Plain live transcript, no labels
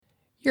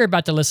You're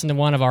about to listen to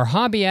one of our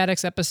Hobby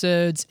Addicts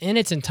episodes in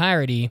its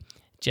entirety,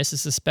 just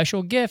as a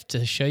special gift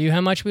to show you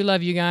how much we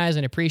love you guys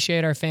and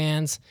appreciate our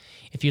fans.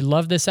 If you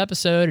love this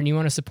episode and you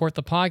want to support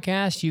the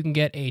podcast, you can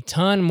get a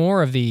ton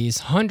more of these,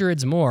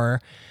 hundreds more,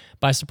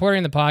 by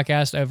supporting the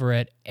podcast over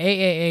at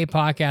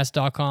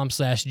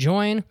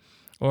aaapodcast.com/join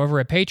or over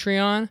at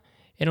Patreon.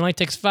 It only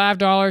takes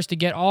 $5 to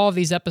get all of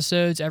these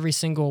episodes every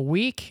single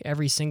week,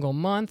 every single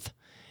month,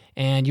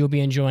 and you'll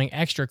be enjoying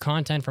extra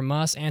content from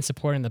us and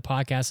supporting the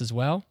podcast as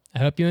well. I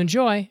hope you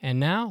enjoy,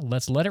 and now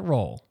let's let it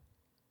roll.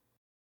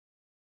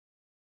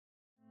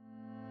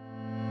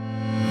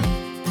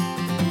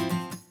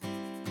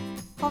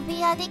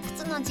 Hobby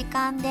Addicts の時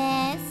間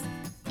です。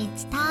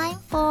It's time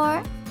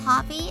for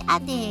Hobby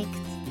Addicts.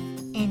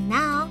 And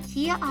now,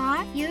 here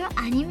are your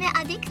anime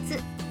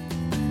addicts.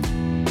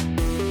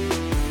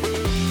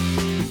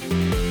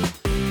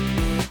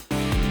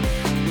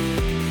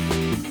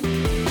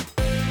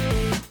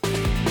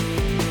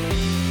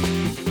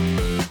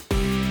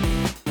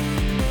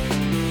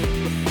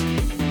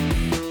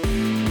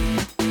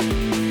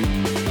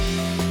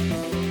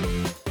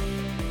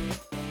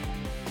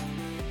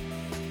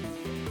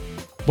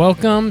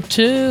 Welcome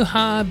to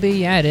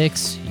Hobby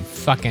Addicts, you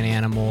fucking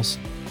animals.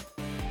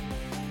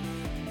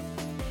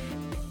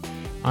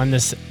 On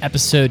this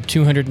episode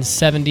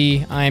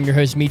 270, I am your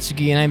host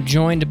Mitsugi, and I'm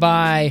joined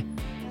by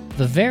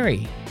the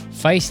very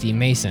feisty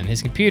Mason.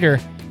 His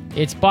computer,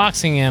 it's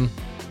boxing him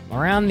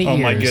around the ears. Oh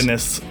my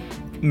goodness.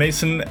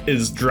 Mason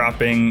is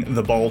dropping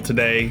the ball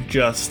today.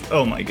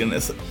 Oh my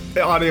goodness.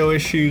 The audio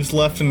issues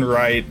left and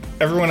right.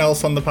 Everyone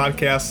else on the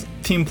podcast,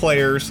 team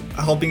players,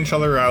 helping each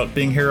other out,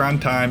 being here on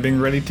time, being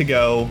ready to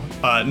go.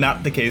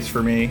 Not the case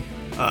for me.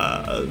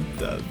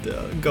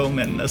 Go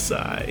men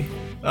aside.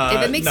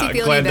 If it makes you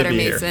feel any better,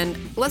 Mason,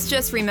 let's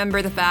just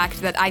remember the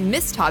fact that I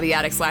missed Hobby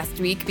Addicts last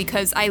week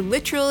because I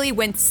literally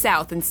went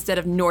south instead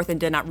of north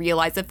and did not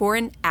realize it for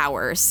an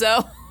hour,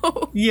 so...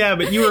 Yeah,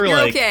 but you were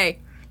okay.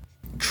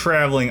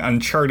 Traveling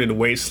uncharted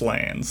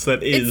wastelands.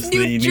 That is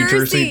the New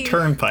Jersey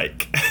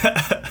Turnpike.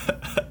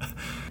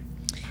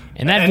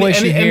 And that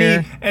voice you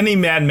hear... Any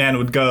madman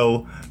would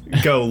go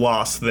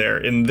lost there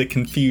in the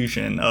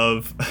confusion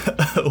of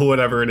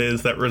whatever it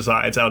is that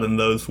resides out in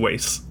those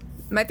wastes.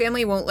 My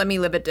family won't let me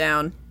live it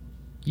down.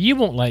 You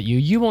won't let you.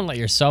 You won't let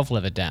yourself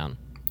live it down.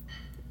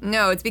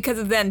 No, it's because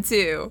of them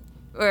too.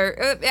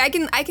 Or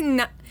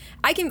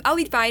I'll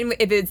be fine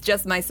if it's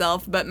just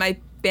myself, but my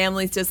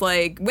family's just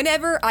like,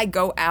 whenever I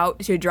go out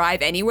to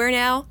drive anywhere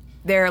now,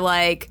 they're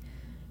like,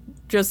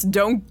 just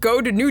don't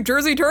go to New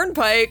Jersey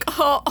Turnpike.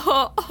 Ha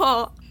ha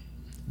ha.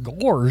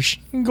 Gorsh,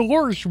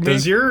 man.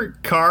 Does your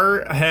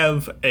car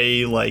have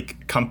a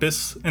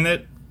compass in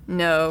it?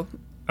 No.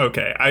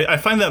 Okay, I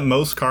find that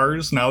most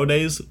cars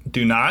nowadays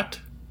do not.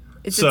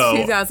 It's a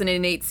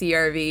 2008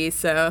 CRV,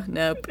 so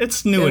nope.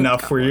 It's new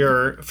enough where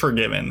you're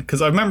forgiven.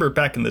 Because I remember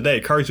back in the day,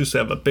 cars used to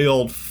have a big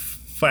old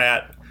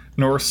fat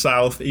north,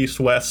 south, east,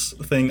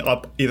 west thing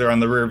up either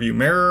on the rearview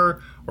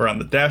mirror or on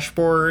the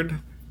dashboard.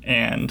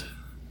 And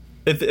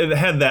if it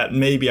had that,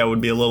 maybe I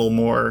would be a little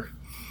more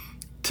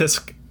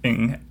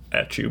tisking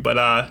at you.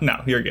 But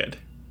no, you're good.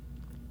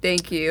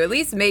 Thank you. At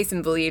least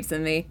Mason believes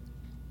in me.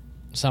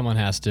 Someone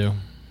has to.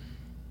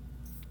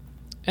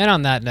 And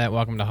on that note,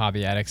 welcome to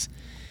Hobby Addicts.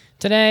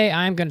 Today,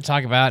 I'm going to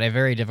talk about a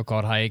very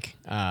difficult hike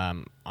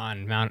on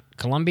Mount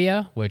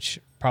Columbia, which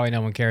probably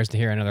no one cares to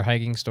hear another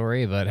hiking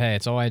story, but hey,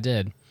 it's all I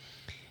did.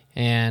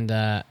 And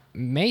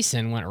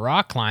Mason went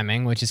rock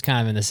climbing, which is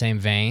kind of in the same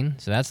vein,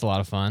 so that's a lot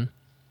of fun.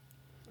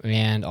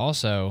 And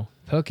also,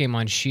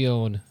 Pokemon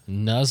Shield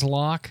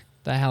Nuzlocke.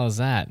 The hell is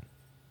that?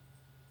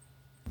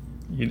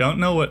 You don't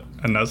know what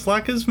a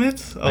Nuzlocke is,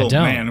 Mitz? I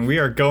don't. Man, we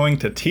are going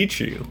to teach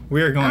you.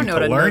 We are going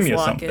to learn you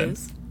something.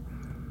 Is.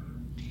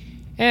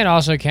 And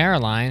also,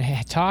 Caroline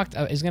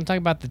is going to talk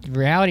about the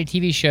reality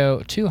TV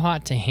show Too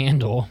Hot to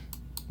Handle,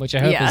 which I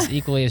hope is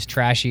equally as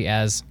trashy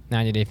as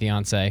 90 Day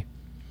Fiancé.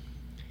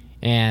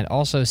 And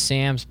also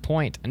Sam's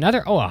Point.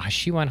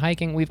 She went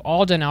hiking. We've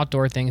all done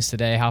outdoor things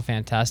today. How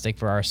fantastic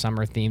for our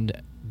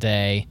summer-themed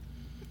day.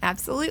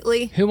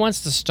 Absolutely. Who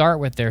wants to start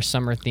with their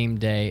summer-themed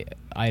day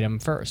item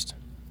first?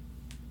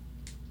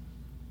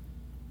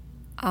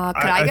 Could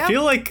I go? I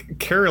feel like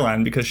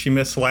Caroline, because she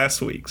missed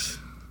last week's.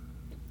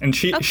 And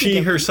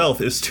she herself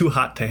is too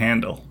hot to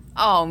handle.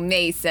 Oh,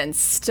 Mason,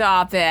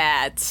 stop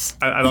it.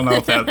 I don't know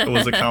if that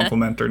was a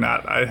compliment or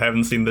not. I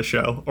haven't seen the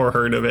show or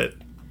heard of it.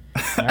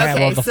 All right,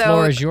 well, the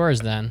floor is yours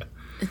then.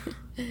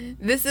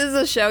 This is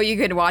a show you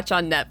could watch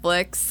on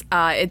Netflix.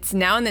 It's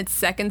now in its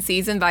second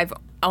season, but I've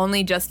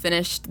only just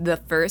finished the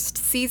first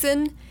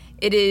season.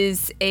 It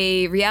is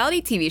a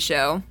reality TV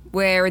show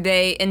where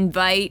they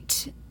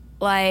invite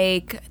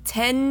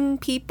 10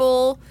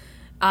 people,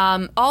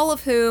 all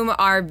of whom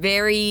are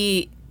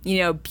very,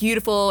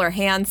 beautiful or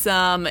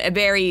handsome,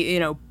 very,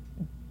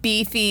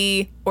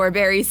 beefy or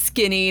very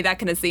skinny, that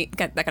kind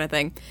of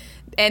thing.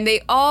 And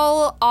they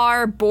all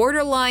are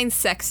borderline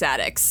sex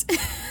addicts.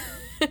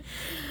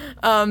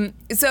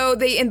 So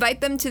they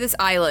invite them to this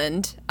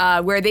island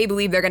where they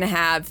believe they're going to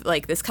have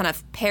like this kind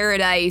of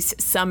paradise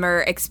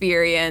summer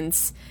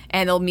experience,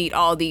 and they'll meet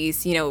all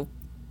these,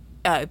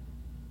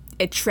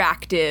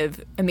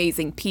 attractive,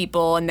 amazing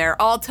people, and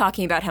they're all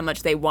talking about how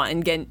much they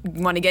want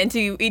to get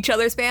into each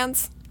other's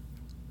pants.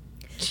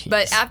 Jeez.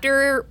 But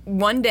after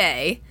one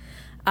day,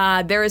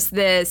 there's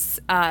this.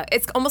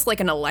 It's almost like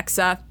an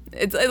Alexa.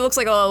 It looks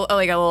like a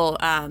little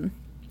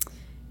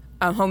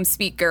home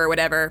speaker or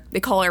whatever.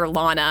 They call her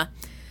Lana.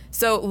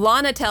 So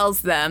Lana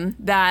tells them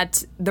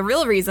that the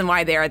real reason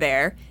why they are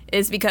there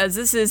is because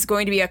this is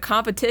going to be a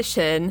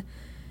competition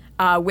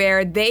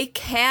where they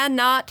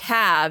cannot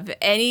have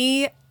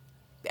any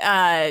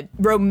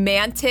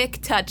romantic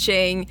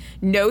touching,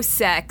 no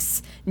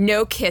sex,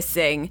 no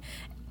kissing,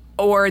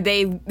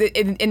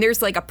 and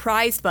there's like a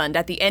prize fund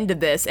at the end of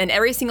this, and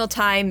every single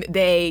time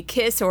they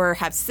kiss or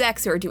have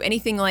sex or do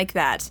anything like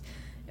that,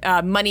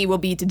 money will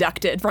be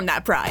deducted from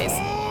that prize.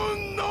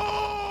 Oh,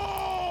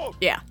 no!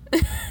 Yeah.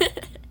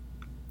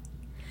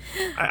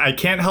 I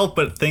can't help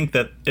but think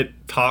that it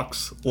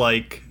talks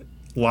like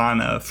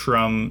Lana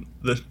from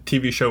the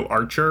TV show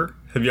Archer.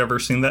 Have you ever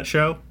seen that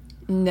show?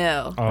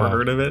 No. Or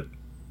heard of it?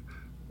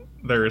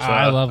 There's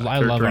I love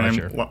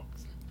Archer.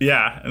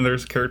 Yeah, and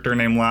there's a character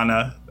named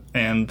Lana,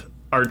 and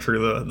Archer,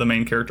 the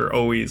main character,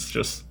 always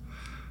just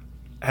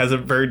has a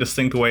very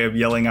distinct way of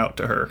yelling out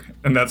to her,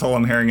 and that's all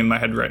I'm hearing in my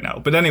head right now.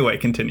 But anyway,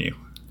 continue.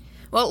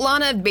 Well,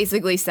 Lana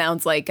basically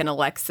sounds like an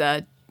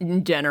Alexa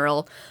in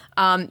general.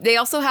 They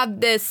also have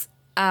this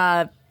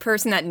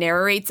person that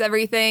narrates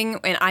everything,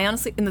 and I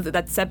honestly,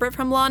 that's separate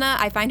from Lana.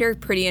 I find her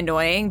pretty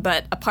annoying,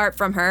 but apart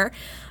from her,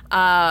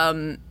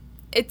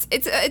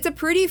 it's a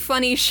pretty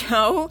funny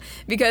show,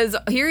 because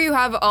here you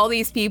have all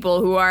these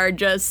people who are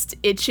just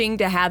itching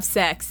to have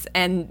sex,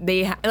 and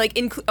they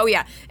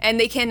and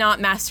they cannot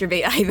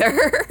masturbate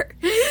either.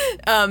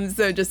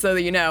 So just so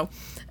that you know.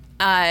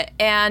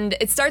 And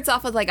it starts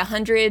off with like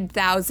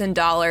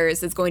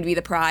 $100,000 is going to be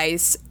the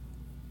prize,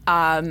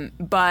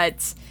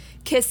 but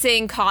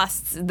kissing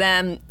costs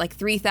them like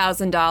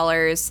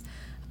 $3,000.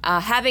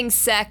 Having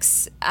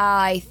sex,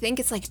 I think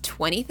it's like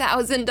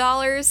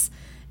 $20,000.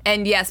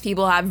 And yes,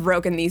 people have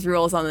broken these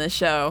rules on this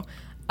show.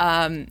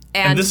 And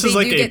this is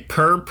like a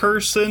per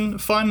person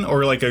fun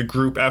or like a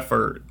group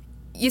effort?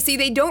 You see,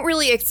 they don't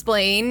really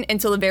explain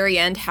until the very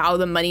end how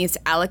the money is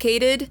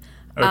allocated.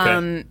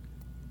 Okay.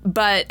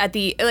 But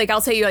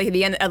I'll tell you, like at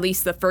the end, at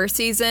least the first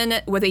season,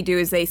 what they do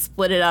is they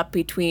split it up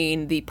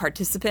between the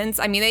participants.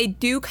 I mean, they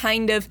do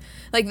kind of,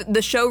 like,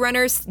 the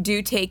showrunners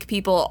do take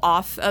people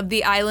off of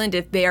the island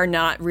if they are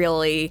not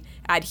really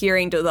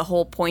adhering to the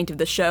whole point of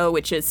the show,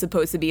 which is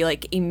supposed to be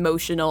like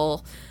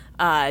emotional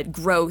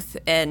growth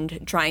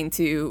and trying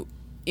to,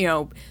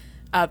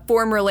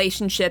 form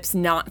relationships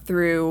not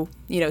through,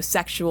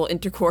 sexual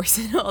intercourse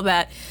and all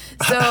that.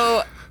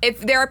 So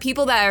if there are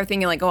people that are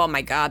thinking like, oh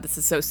my God, this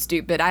is so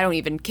stupid, I don't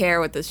even care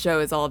what this show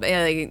is all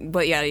about,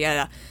 but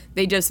yeah,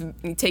 they just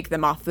take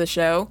them off the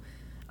show.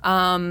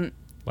 And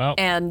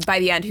by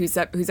the end,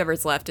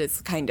 whoever's left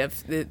is kind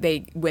of,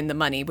 they win the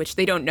money, which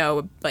they don't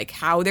know like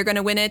how they're going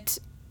to win it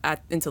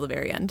until the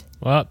very end.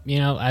 Well,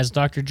 as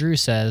Dr. Drew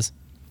says,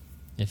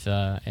 if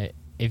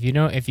you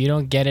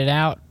don't get it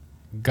out,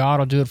 God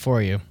will do it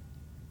for you.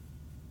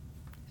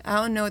 I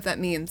don't know what that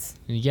means.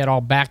 You get all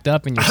backed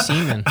up in your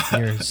semen,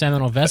 your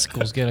seminal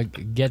vesicles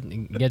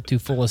get too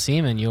full of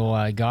semen.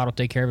 God will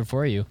take care of it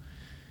for you,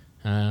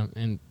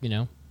 and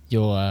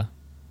you'll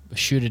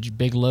shoot a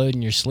big load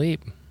in your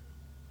sleep.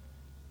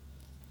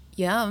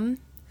 Yum.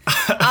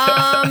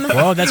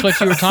 Well, that's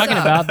what you were talking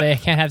about. They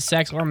can't have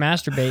sex or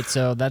masturbate,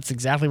 so that's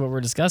exactly what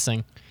we're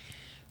discussing.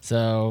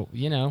 So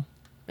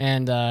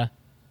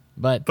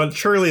but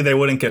surely they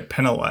wouldn't get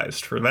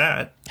penalized for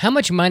that. How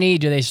much money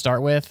do they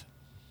start with?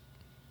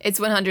 It's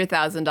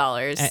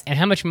 $100,000. And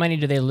how much money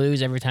do they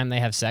lose every time they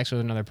have sex with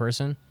another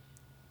person?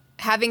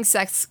 Having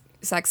sex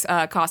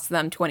costs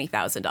them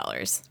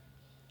 $20,000.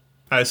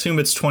 I assume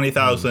it's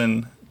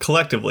 $20,000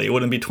 collectively. It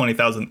wouldn't be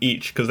 $20,000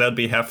 each, because that'd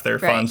be half their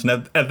funds.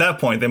 And at that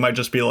point, they might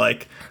just be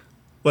like,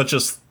 let's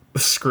just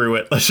screw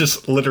it. Let's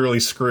just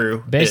literally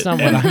screw. Based on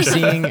what I'm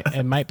seeing,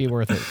 it might be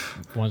worth it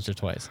once or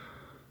twice.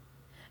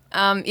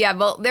 Yeah,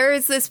 well, there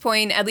is this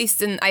point, at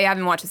least I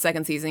haven't watched the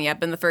second season yet,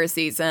 but in the first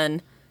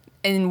season,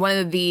 in one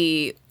of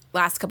the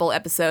last couple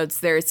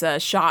episodes, there's a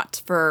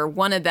shot for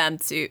one of them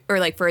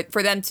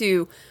for them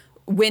to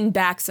win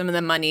back some of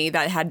the money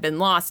that had been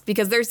lost,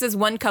 because there's this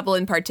one couple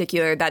in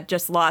particular that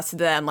just lost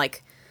them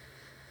like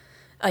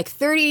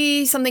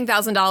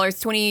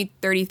 $30,000,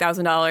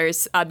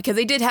 $30,000, because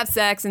they did have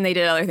sex and they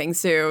did other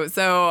things too.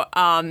 So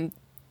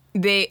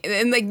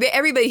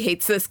everybody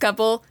hates this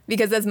couple,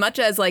 because as much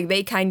as like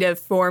they kind of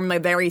form a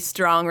very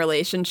strong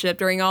relationship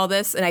during all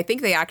this, and I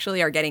think they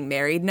actually are getting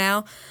married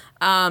now,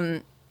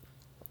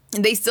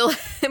 they still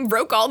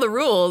broke all the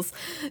rules.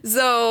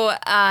 So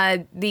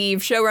the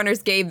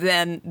showrunners gave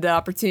them the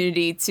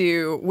opportunity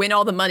to win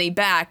all the money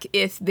back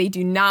if they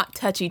do not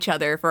touch each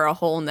other for a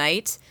whole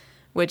night.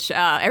 which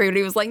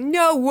everybody was like,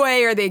 no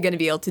way are they going to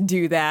be able to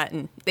do that.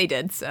 And they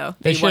did, so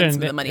they won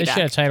some of the money They back.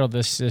 should have titled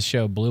this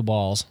show Blue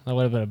Balls. That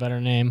would have been a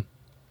better name.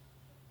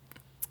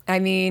 I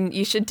mean,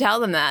 you should tell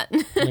them that.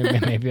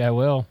 Maybe I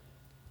will.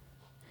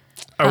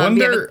 I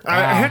wonder,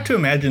 I have to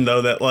imagine,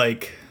 though, that,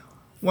 like,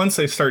 once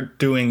they start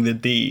doing the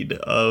deed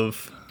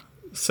of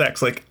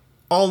sex, like,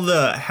 all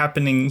the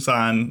happenings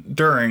on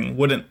during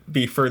wouldn't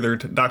be further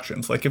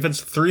deductions. Like, if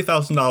it's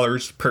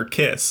 $3,000 per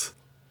kiss,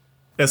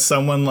 is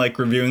someone, like,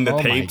 reviewing the Oh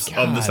my tapes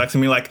of the God. sex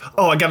and be like,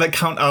 oh, I gotta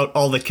count out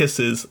all the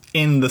kisses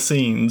in the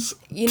scenes?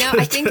 You know,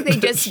 I think they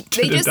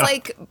just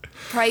like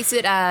price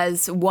it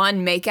as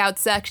one makeout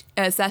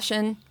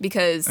session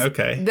because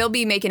they'll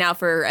be making out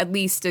for at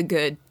least a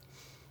good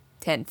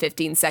 10,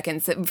 15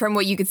 seconds from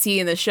what you could see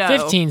in the show.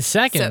 15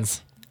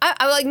 seconds?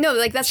 I like, no,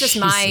 like that's just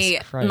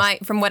Jesus Christ. my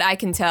from what I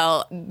can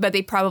tell, but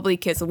they probably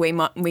kiss way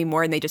more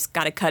and they just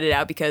got to cut it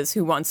out because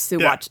who wants to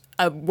watch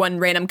one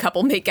random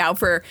couple make out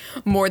for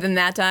more than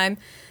that time?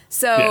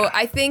 So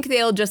I think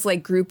they'll just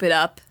like group it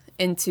up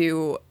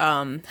into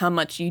how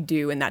much you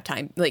do in that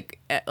time, like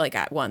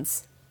at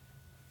once.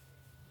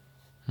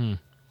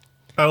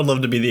 I would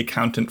love to be the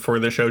accountant for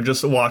the show,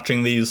 just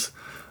watching these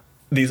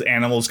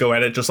animals go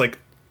at it, just like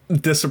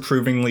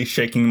disapprovingly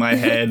shaking my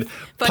head,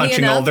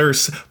 punching all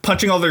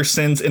their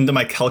sins into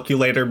my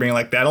calculator, being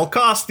like, "That'll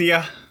cost you."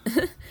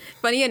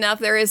 Funny enough,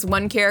 there is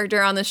one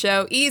character on the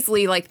show,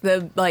 easily with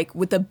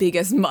the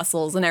biggest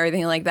muscles and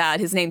everything like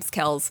that. His name's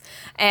Kells,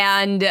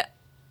 and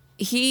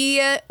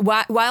he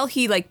while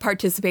he like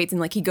participates and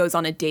like he goes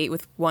on a date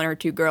with one or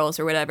two girls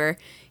or whatever,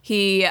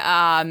 he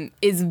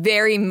is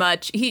very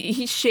much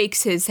he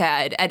shakes his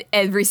head at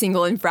every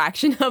single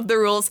infraction of the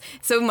rules,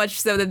 so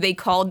much so that they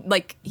called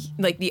like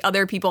the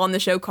other people on the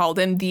show called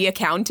him the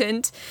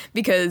accountant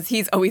because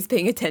he's always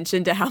paying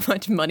attention to how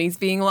much money's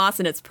being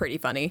lost, and it's pretty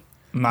funny.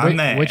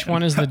 Man. Which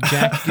one is the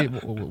Jack?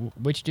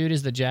 Which dude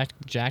is the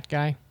Jack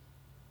guy?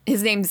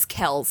 His name's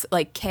Kells,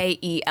 like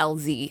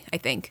Kelz, I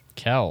think.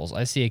 Kells.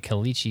 I see a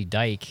Kalichi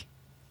Dyke.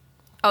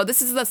 Oh,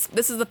 this is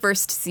the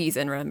first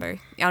season. Remember,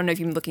 I don't know if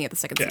you're looking at the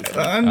second season.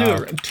 I'm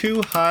doing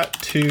Too Hot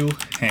to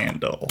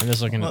Handle. I'm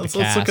just looking at the cast.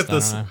 Let's look at I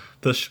don't know.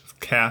 this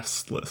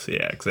cast list.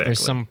 Yeah, exactly. There's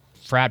some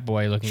frat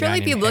boy looking. Surely,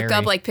 guy if you named look Harry.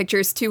 up like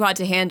pictures "Too Hot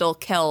to Handle"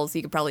 Kells,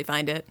 you could probably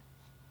find it.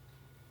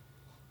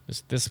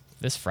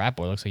 This frat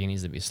boy looks like he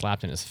needs to be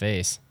slapped in his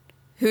face.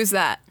 Who's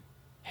that?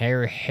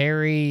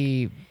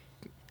 Harry.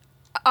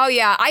 Oh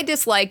yeah, I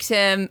disliked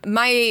him.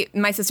 My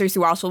sisters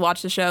who also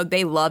watch the show,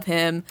 they love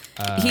him.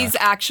 He's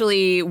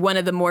actually one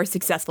of the more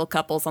successful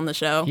couples on the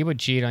show. He would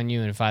cheat on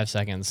you in 5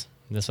 seconds.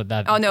 That's what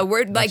that. Oh no,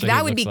 that's what that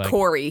he would be looks like.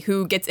 Corey,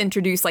 who gets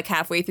introduced like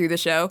halfway through the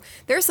show.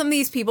 There are some of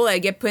these people that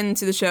get put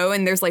into the show,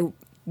 and there's like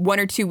 1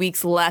 or 2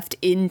 weeks left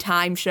in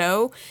time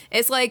show.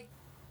 It's like,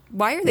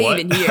 why are they What?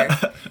 even here?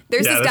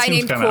 There's Yeah, this that guy seems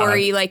named kinda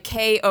Corey, like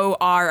Kori,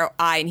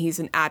 and he's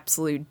an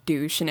absolute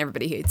douche, and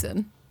everybody hates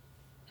him.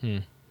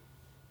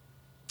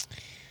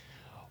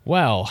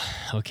 Well,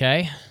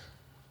 okay.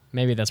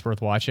 Maybe that's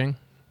worth watching.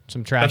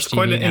 Some trash That's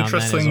quite TV an now and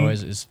then interesting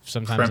is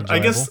sometimes enjoyable. I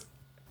guess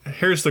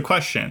here's the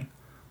question: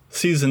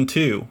 Season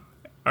 2,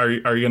 are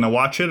you gonna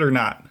watch it or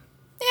not?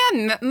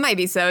 Yeah,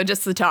 maybe so,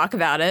 just to talk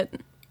about it.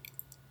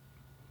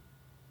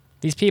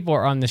 These people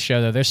are on the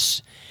show, though.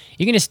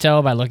 You can just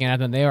tell by looking at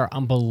them, they are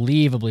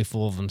unbelievably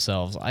full of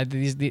themselves.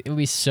 It would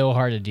be so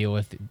hard to deal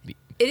with.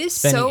 It is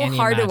spending so any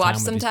hard to amount of watch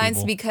time with these sometimes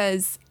people.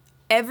 because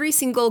every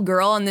single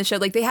girl on the show,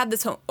 like they have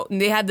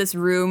this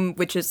room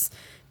which is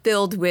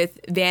filled with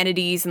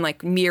vanities and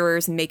like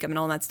mirrors and makeup and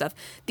all that stuff.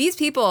 These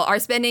people are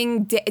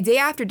spending day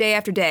after day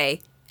after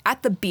day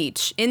at the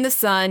beach, in the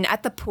sun,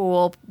 at the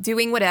pool,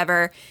 doing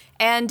whatever,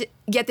 and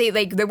yet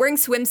they're wearing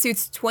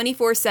swimsuits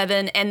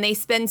 24/7, and they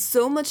spend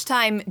so much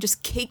time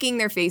just caking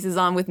their faces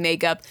on with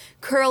makeup,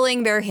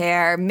 curling their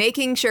hair,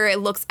 making sure it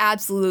looks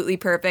absolutely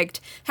perfect.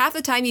 Half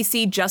the time you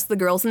see just the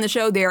girls in the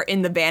show, they're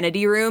in the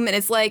vanity room, and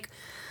it's like,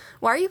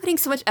 why are you putting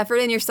so much effort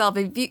in yourself?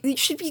 You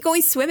should be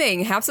going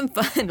swimming, have some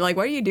fun. Like,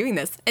 why are you doing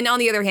this? And on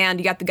the other hand,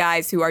 you got the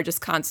guys who are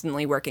just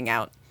constantly working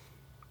out.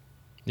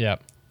 Yeah.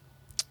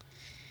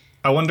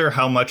 I wonder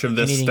how much of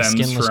this eating stems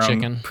skinless from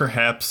chicken.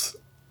 perhaps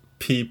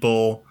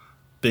people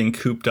being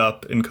cooped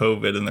up in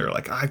COVID and they're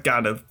like, I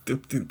gotta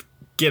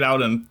get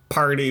out and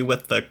party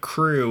with the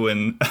crew,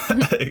 and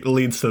it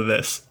leads to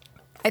this.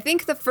 I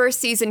think the first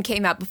season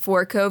came out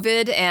before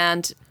COVID,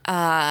 and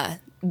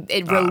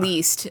it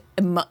released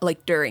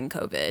like during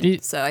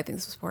COVID. So I think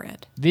this was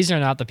beforehand. These are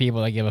not the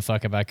people that give a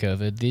fuck about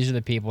COVID. These are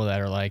the people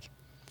that are like,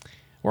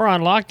 we're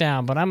on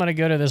lockdown, but I'm going to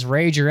go to this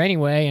rager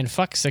anyway and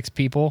fuck 6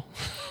 people.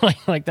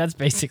 like that's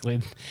basically,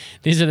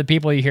 these are the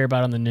people you hear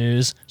about on the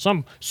news.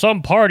 Some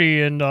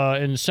party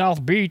in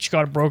South Beach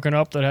got broken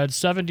up that had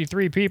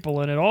 73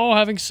 people in it, all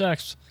having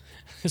sex.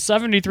 A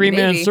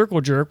 73-man Maybe. circle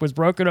jerk was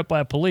broken up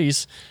by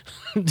police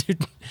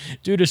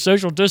due to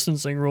social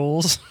distancing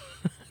rules.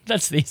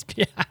 That's these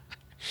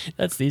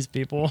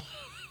people.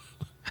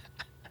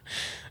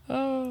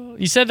 Oh,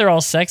 you said they're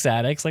all sex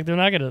addicts. Like they're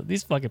not gonna.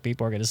 These fucking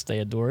people are gonna stay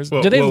indoors.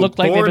 Well, Do they look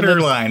like they've been living?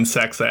 borderline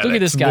sex addicts? Look at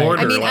this guy.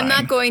 I mean, I'm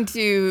not going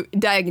to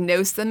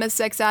diagnose them as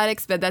sex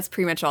addicts, but that's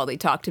pretty much all they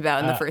talked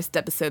about in the first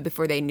episode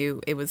before they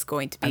knew it was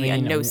going to be a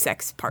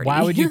no-sex party.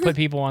 Why would you put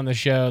people on the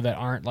show that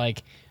aren't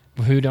like,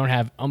 who don't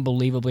have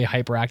unbelievably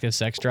hyperactive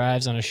sex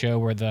drives on a show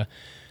where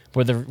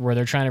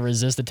they're trying to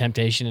resist the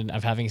temptation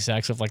of having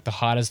sex with like the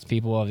hottest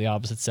people of the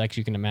opposite sex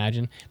you can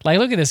imagine? Like,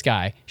 look at this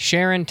guy,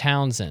 Sharon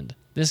Townsend.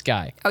 This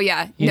guy. Oh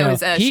yeah, You know,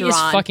 he Sharon. is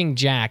fucking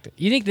jacked.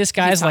 You think this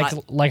guy's He's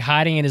hot. like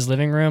hiding in his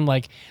living room,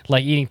 like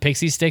eating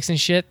pixie sticks and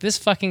shit? This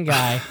fucking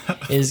guy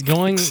is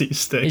going Pixie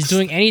sticks. is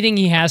doing anything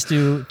he has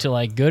to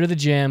like go to the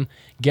gym,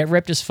 get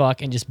ripped as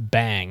fuck, and just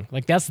bang.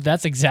 Like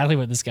that's exactly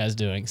what this guy's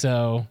doing.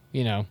 So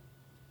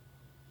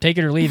take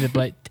it or leave it.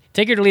 But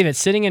take it or leave it.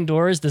 Sitting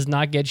indoors does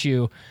not get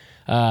you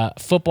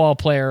football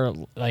player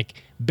like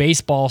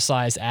baseball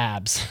size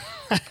abs.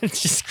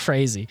 It's just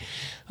crazy.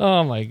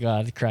 Oh my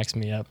god, it cracks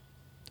me up.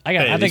 I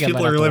These think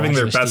people I might are have to living watch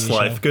their this best TV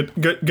life.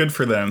 show. Good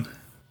for them.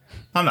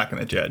 I'm not going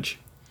to judge.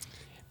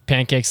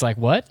 Pancakes like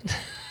what?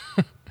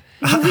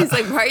 He's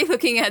like, why are you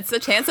looking at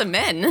such handsome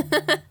men?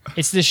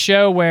 It's this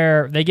show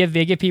where they give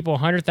people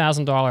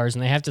 $100,000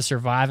 and they have to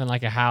survive in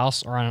like a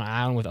house or on an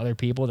island with other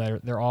people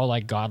they're all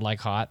like godlike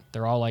hot.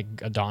 They're all like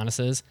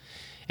Adonises,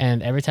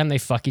 and every time they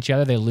fuck each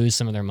other, they lose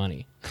some of their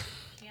money.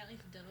 Can't at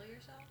least diddle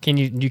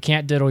yourself? You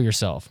can't diddle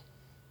yourself.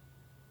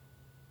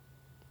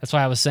 That's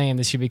why I was saying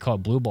this should be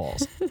called Blue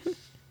Balls.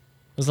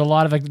 There's a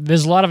lot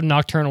of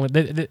nocturnal.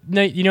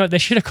 You know what? They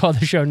should have called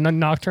the show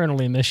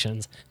Nocturnal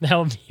Emissions. That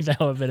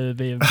would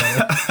be even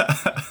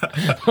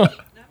better.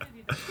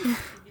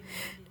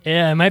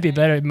 Yeah, it might be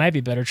better. It might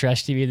be better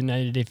trash TV than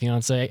 90 Day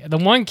Fiance. The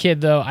one kid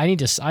though, I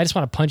just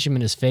want to punch him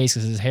in his face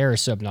because his hair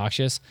is so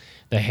obnoxious.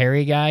 The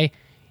hairy guy,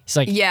 he's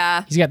like,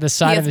 Yeah. he's got the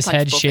side He of has his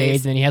head punchable shaved,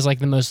 face. and he has like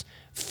the most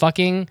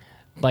fucking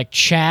like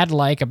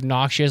Chad-like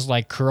obnoxious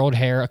like curly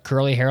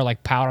hair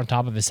like piled on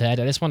top of his head.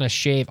 I just want to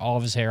shave all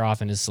of his hair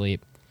off in his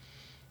sleep.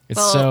 It's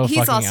Well, so he's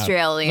fucking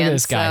Australian, Look at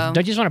this guy. so-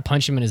 Don't you just want to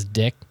punch him in his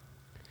dick?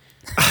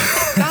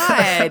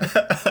 God.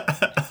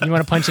 You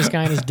want to punch this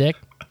guy in his dick?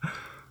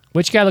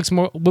 Which guy looks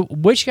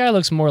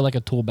more like a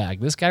tool bag?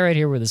 This guy right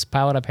here with his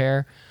piled up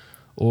hair,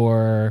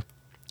 or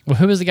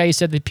who was the guy you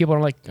said that people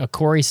don't like?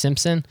 Corey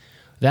Simpson,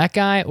 that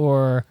guy,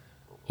 or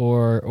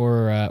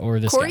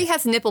this Corey guy?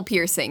 has nipple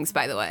piercings,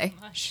 by the way.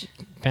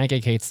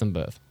 Pancake hates them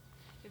both.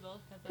 We both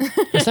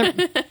have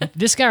that.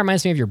 This guy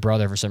reminds me of your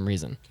brother for some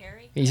reason.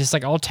 Carrie? He's just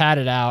like all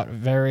tatted out,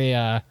 very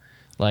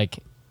like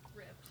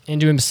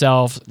into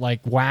himself,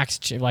 like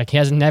waxed, like he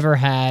has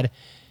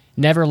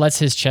never lets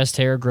his chest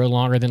hair grow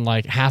longer than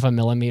like half a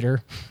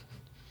millimeter.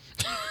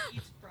 Eats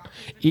broccoli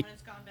even Eat- when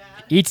it's gone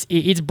bad.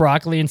 Eats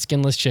broccoli and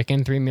skinless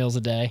chicken 3 meals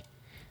a day.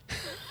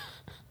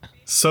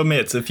 So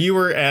Mitz, if you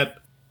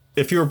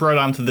were brought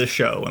onto this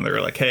show and they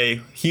were like,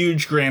 hey,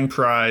 huge grand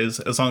prize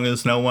as long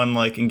as no one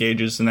like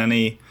engages in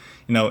any,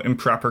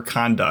 improper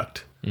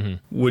conduct,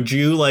 would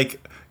you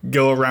like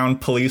go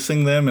around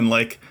policing them and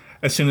like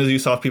as soon as you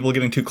saw people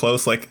getting too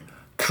close, like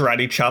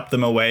karate chop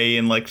them away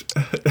and like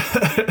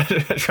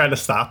try to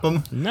stop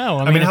them? No,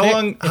 I mean, if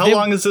how they-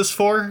 long is this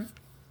for?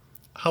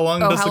 How long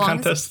does how the long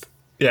is contest?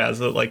 Yeah,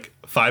 is it like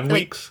 5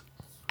 weeks?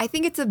 I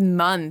think it's a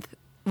month,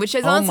 which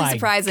is Oh honestly my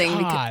surprising.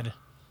 because- God.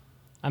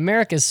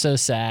 America's so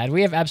sad.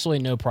 We have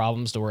absolutely no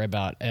problems to worry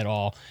about at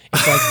all.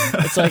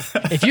 It's like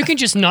if you can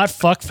just not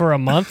fuck for a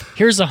month,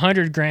 here's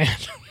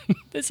 $100,000.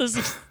 This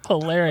is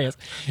hilarious.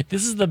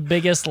 This is the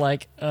biggest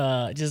like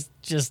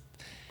just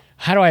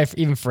how do I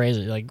even phrase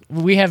it? Like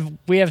we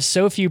have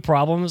so few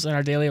problems in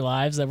our daily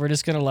lives that we're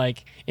just gonna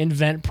like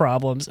invent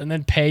problems and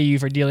then pay you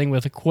for dealing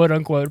with quote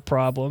unquote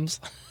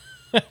problems.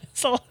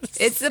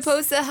 It's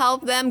supposed to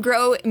help them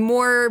grow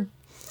more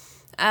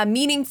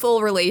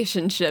meaningful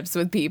relationships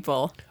with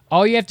people.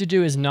 All you have to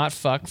do is not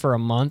fuck for a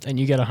month and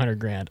you get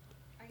 $100,000.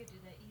 I could do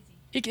that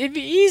easy. It'd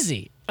be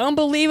easy,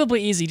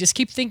 unbelievably easy. Just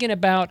keep thinking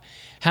about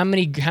how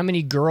many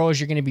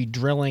girls you're going to be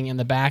drilling in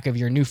the back of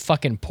your new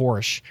fucking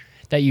Porsche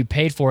that you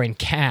paid for in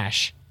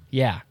cash.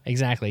 Yeah,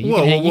 exactly. You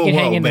can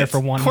hang in there for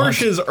 1 month.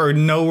 Porsches are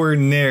nowhere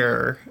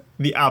near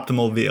the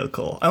optimal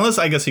vehicle, unless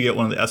I guess you get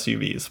one of the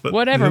SUVs. But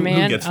Whatever, who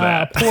man. gets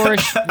that?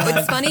 Porsche.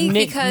 It's funny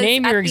because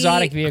name your at the-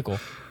 exotic vehicle.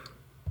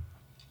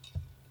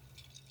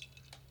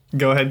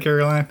 Go ahead,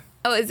 Caroline.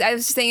 Oh, I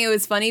was just saying it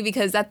was funny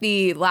because at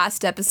the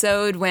last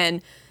episode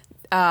when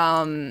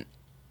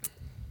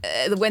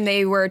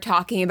they were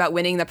talking about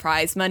winning the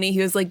prize money, he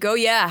was like, "Oh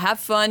yeah, have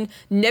fun,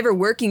 never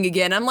working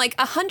again." I'm like,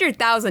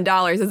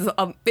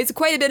 $100,000 is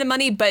quite a bit of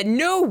money, but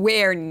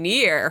nowhere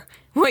near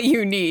what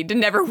you need to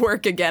never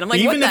work again. I'm like,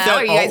 Even what the if hell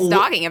that are you guys all-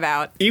 talking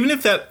about? Even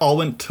if that all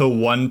went to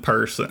one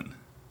person,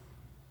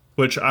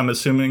 which I'm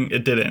assuming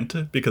it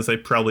didn't because they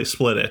probably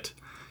split it.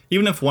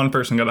 Even if one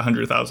person got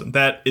 100,000,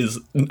 that is,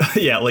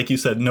 yeah, like you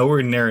said,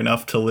 nowhere near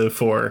enough to live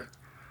for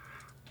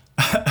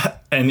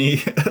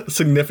any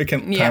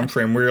significant time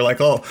frame where you're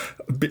like, oh,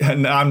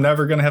 I'm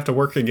never going to have to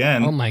work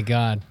again. Oh my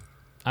God.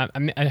 I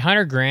mean,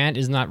 $100,000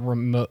 is not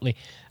remotely.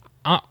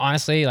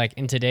 honestly, like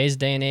in today's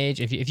day and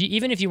age, if you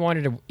even if you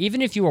wanted to,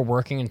 even if you were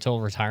working until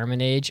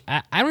retirement age,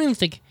 I don't even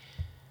think.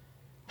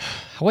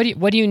 What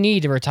do you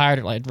need to retire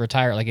at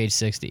like age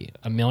 60?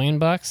 $1 million?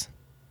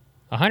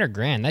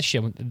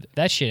 $100,000?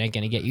 That shit ain't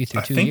gonna get you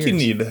through 2 years. I think you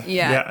need.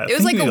 Yeah, I it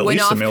was think like you a need at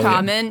least one-off $1 million.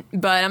 comment,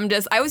 but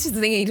I was just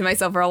thinking to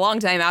myself for a long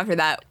time after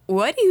that,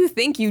 what do you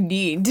think you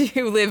need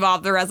to live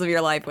off the rest of your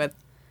life with?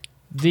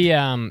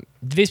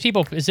 These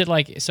people, is it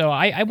like, so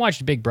I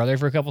watched Big Brother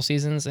for a couple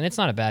seasons, and it's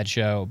not a bad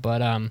show,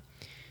 but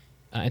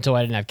until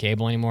I didn't have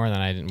cable anymore, then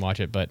I didn't watch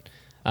it. But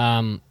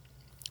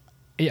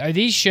are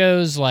these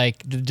shows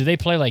like, do they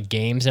play like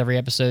games every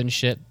episode and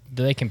shit?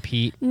 Do they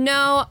compete?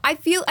 No, I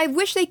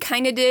wish they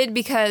kind of did,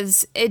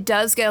 because it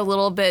does get a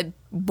little bit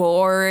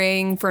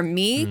boring for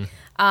me.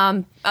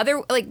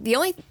 The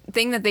only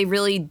thing that they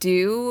really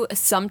do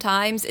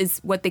sometimes is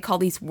what they call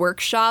these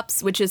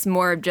workshops, which is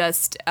more of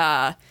just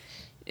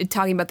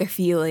talking about their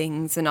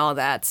feelings and all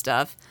that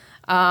stuff.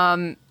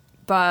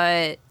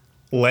 But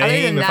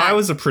Lame. If that- I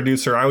was a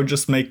producer, I would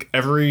just make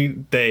every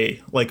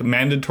day like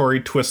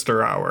mandatory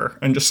Twister hour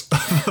and just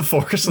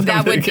force them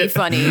that to would be get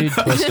funny. Dude,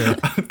 Twister.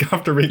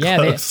 comfortably Yeah,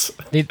 close.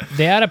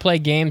 they ought to play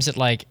games that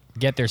like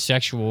get their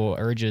sexual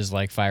urges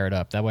like fired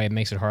up. That way, it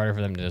makes it harder for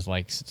them to just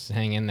like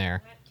hang in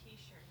there.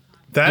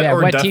 That Yeah,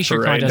 or wet Death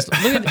t-shirt Parade. contest.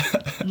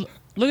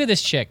 Look at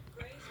this chick.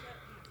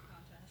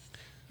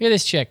 Look at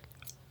this chick.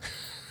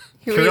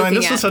 Who are you Caroline,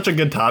 looking this at? is such a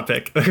good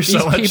topic. There's so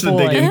These much to people,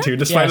 dig like- into,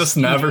 despite Yes. us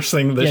never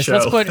seeing the Yes,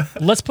 show.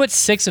 let's put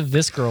 6 of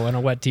this girl in a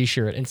wet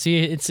t-shirt and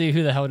see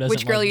who the hell doesn't.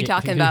 Which girl like, are you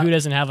talking who about?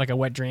 doesn't have like a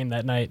wet dream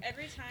that night?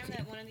 Every time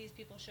that one of these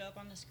people show up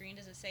on the screen,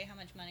 does it say how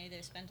much money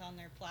they spent on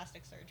their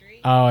plastic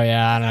surgery? Oh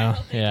yeah, I don't know.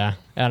 hope they Yeah,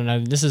 I don't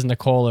know. This is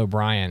Nicole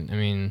O'Brien. I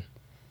mean,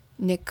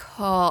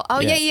 Nicole. Oh,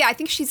 Yeah. yeah. I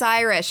think she's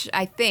Irish,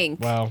 I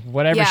think. well,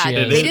 whatever yeah, she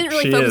they is, didn't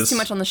really She focus is. too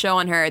much on the show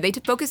on her. They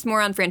focused more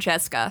on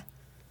Francesca.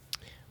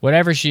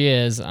 whatever she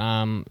is,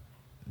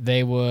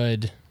 they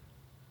would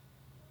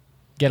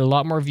get a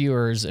lot more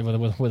viewers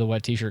with a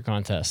wet t-shirt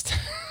contest.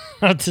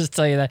 I'll just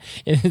tell you that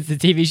the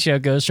TV show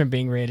goes from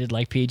being rated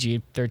like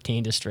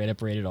PG-13 to straight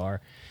up rated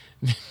R.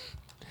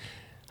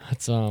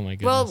 That's oh my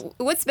goodness. Well,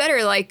 what's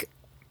better, like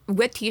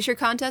wet t-shirt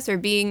contest or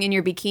being in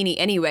your bikini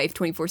anyway,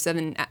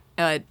 24/7?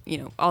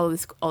 All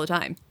the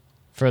time.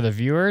 For the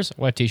viewers,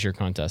 wet t-shirt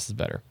contest is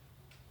better.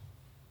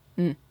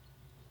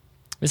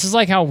 This is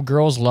like how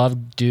girls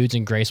love dudes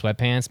in gray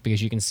sweatpants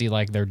because you can see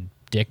like their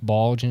dick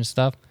bulge and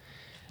stuff.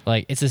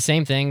 Like it's the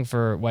same thing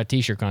for wet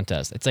t-shirt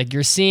contest. It's like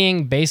you're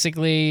seeing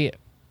basically,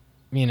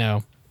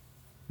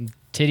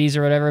 titties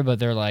or whatever, but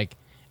they're like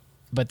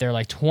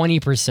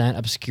 20%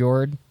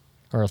 obscured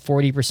or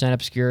 40%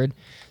 obscured.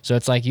 So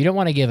it's like you don't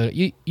want to give it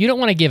you don't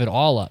want to give it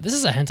all up. This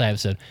is a hentai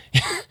episode.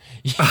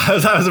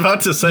 I was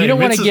about to say, You don't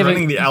wanna Mitz is give it-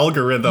 running the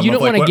algorithm You of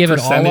don't like want to what give it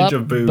all percentage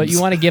up, of boobs. but you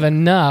want to give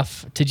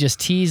enough to just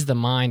tease the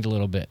mind a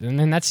little bit. And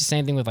then that's the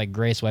same thing with like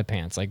gray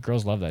sweatpants. Like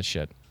girls love that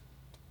shit.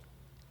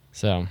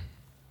 So,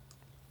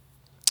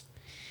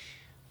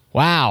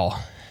 wow,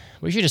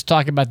 we should just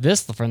talk about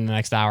this for the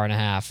next hour and a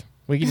half.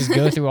 We could just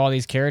go through all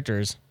these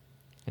characters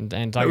and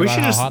talk We about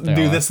should how just hot they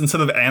do are. this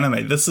instead of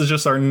anime. This is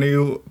just our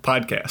new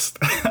podcast.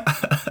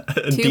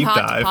 A Too deep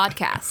Hot dive.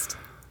 podcast.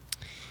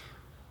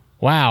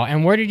 Wow,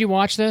 and where did you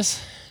watch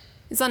this?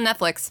 It's on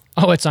Netflix.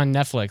 Oh, it's on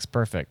Netflix.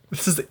 Perfect.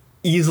 This is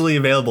easily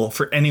available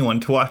for anyone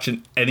to watch at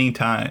any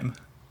time.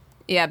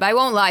 Yeah, but I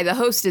won't lie, the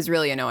host is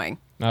really annoying.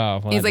 Oh,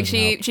 well, He's that like doesn't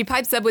help. she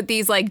pipes up with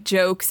these like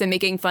jokes and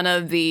making fun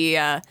of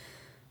the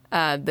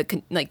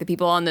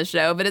people on the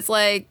show, but it's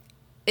like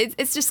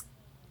it's just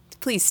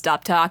please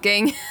stop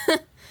talking.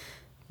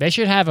 They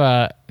should have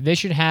a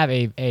version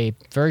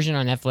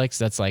on Netflix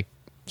that's like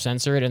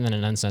censored and then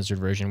an uncensored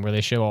version where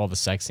they show all the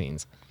sex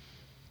scenes.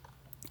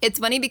 It's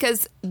funny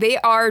because they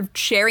are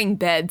sharing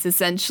beds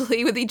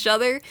essentially with each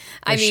other.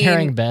 They're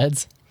sharing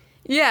beds.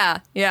 Yeah.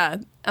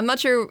 I'm not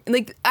sure.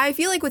 Like, I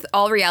feel like with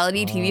all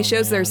reality TV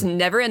shows, there's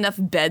never enough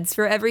beds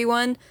for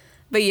everyone.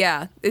 But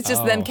yeah, it's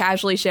just them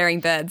casually sharing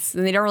beds,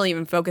 and they don't really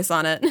even focus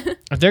on it.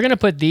 If they're gonna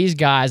put these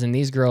guys and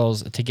these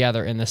girls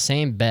together in the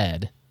same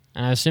bed,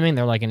 and I'm assuming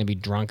they're like gonna be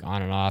drunk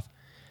on and off,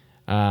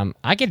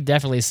 I could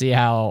definitely see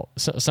how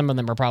some of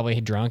them are probably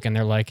drunk and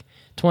they're like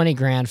 20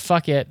 grand,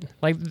 fuck it.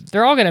 Like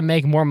they're all gonna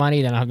make more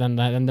money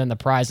than the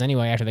prize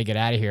anyway after they get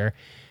out of here.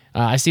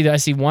 I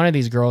see one of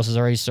these girls has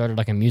already started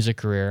like a music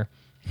career.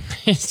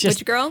 It's just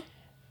Which girl?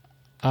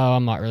 oh,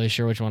 I'm not really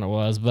sure which one it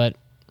was, but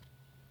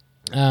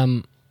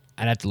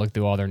I'd have to look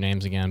through all their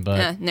names again.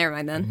 But Never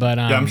mind then. but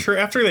Yeah, I'm sure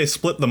after they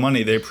split the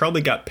money, they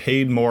probably got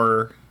paid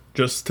more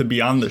just to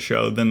be on the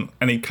show than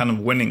any kind of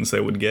winnings they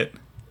would get.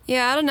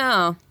 Yeah, I don't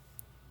know.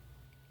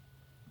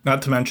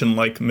 Not to mention,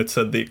 like Mitz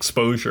said, the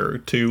exposure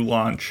to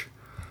launch,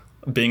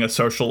 being a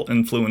social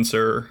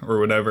influencer or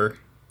whatever.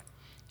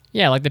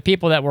 yeah, like the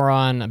people that were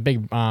on not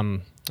Big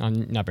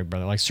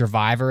Brother, like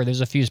Survivor.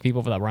 There's a few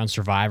people that were on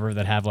Survivor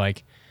that have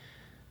like,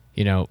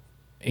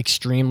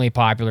 extremely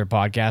popular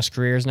podcast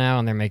careers now,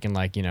 and they're making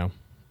like,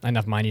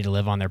 enough money to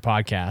live on their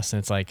podcast. And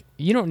it's like,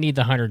 you don't need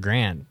the 100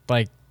 grand.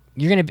 Like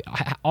you're gonna be,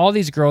 all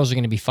these girls are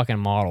gonna be fucking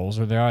models,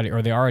 or they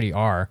already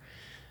are.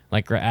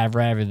 Like right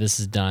after this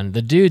is done.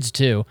 The dudes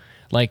too.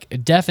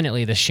 Like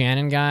definitely the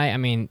Shannon guy. I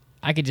mean,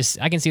 I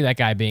can see that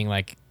guy being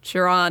like,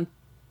 Sharon.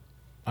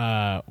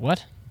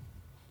 what?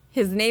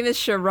 His name is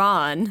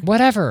Sharon.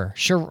 Whatever.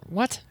 Sure.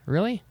 What?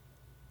 Really?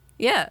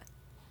 Yeah.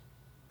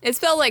 It's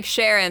spelled like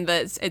Sharon,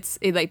 but it's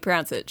like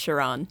pronounce it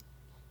Sharon.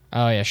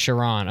 Oh yeah,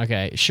 Sharon.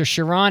 Okay,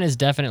 Sharon is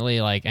definitely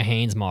like a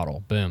Hanes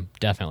model. Boom,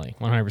 definitely,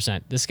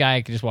 100%. This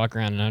guy could just walk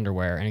around in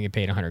underwear and get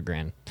paid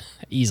 $100,000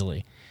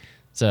 easily.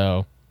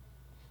 So,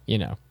 you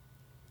know,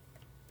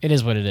 it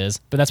is what it is.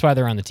 But that's why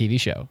they're on the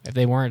TV show. If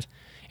they weren't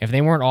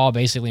all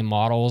basically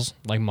models,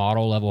 like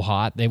model level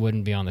hot, they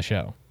wouldn't be on the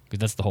show because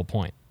that's the whole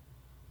point.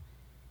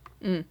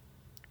 I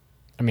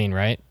mean,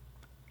 right?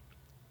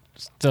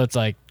 So it's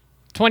like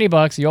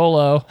 $20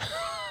 YOLO,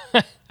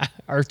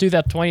 or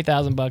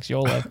 $20,000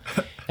 YOLO.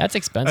 That's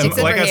expensive.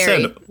 And like I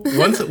Harry.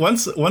 said,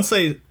 once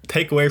they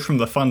take away from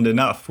the fund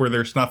enough where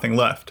there's nothing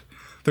left,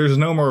 there's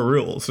no more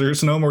rules.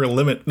 There's no more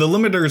limit. The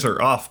limiters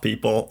are off,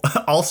 people.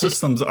 All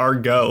systems are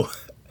go.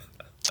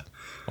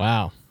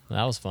 Wow,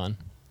 that was fun.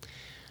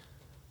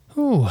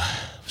 Whew.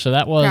 So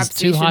that was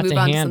Perhaps we too should hot move to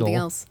on to something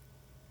handle. else.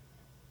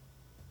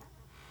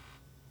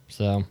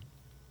 So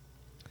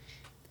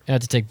I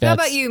had to take bets. How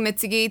about you,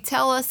 Mitsugi?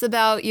 Tell us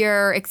about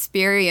your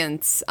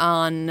experience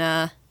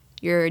on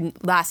your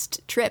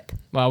last trip.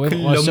 Well,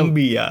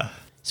 Columbia.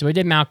 so we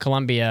did Mount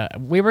Columbia.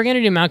 We were going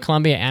to do Mount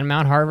Columbia and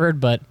Mount Harvard,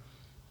 but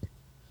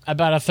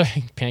about a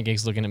third...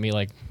 Pancake's looking at me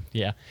like,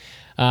 yeah.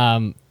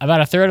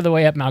 About a third of the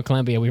way up Mount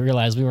Columbia, we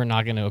realized we were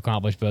not going to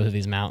accomplish both of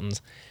these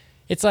mountains.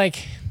 It's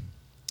like...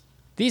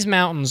 These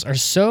mountains are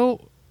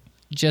so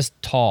just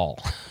tall.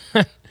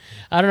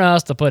 I don't know how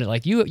else to put it.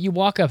 Like you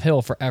walk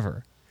uphill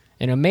forever.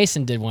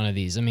 Mason did one of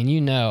these. I mean,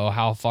 you know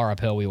how far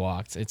uphill we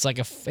walked. It's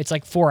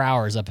like 4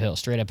 hours uphill,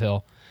 straight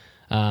uphill.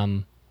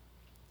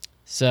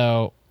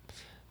 So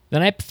the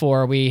night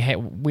before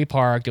we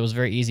parked. It was a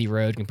very easy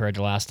road compared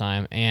to last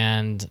time,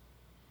 and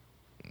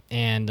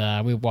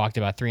we walked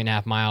about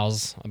 3.5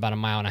 miles, about 1.5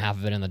 miles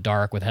of it in the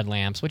dark with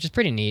headlamps, which is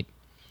pretty neat.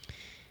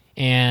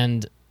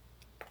 And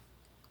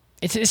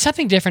it's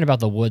something different about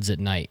the woods at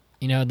night.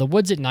 The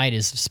woods at night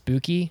is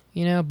spooky,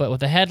 but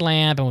with a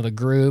headlamp and with a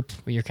group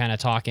where you're kind of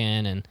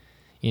talking and,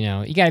 you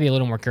got to be a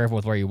little more careful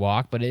with where you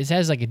walk, but it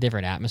has like a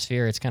different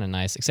atmosphere. It's kind of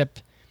nice,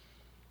 except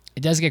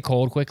it does get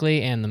cold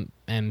quickly and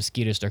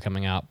mosquitoes start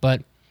coming out.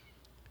 But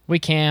we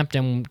camped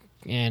and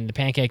the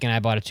Pancake and I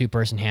bought a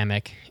 2-person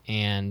hammock,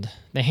 and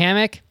the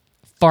hammock,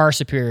 far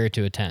superior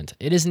to a tent.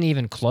 It isn't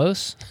even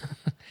close.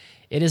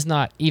 It is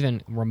not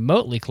even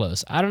remotely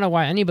close. I don't know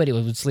why anybody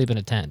would sleep in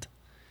a tent.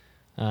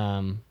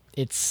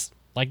 It's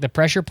like the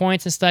pressure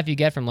points and stuff you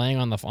get from laying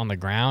on the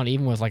ground,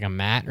 even with like a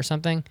mat or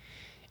something,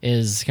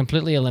 is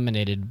completely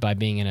eliminated by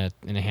being in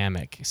a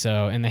hammock.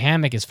 So, and the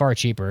hammock is far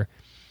cheaper.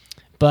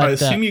 But I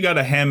assume you got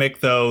a hammock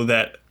though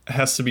that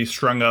has to be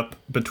strung up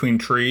between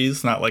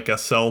trees, not like a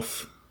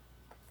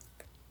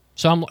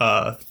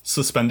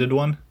suspended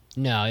one.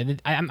 No,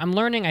 I'm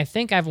learning. I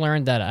think I've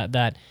learned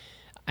that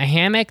a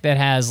hammock that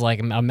has like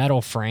a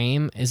metal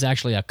frame is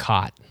actually a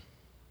cot.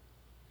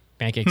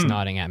 Pancake's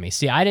nodding at me.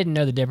 See, I didn't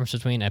know the difference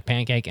between a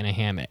pancake and a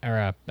hammock,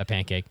 or a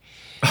pancake.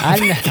 I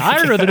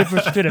don't know the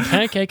difference between a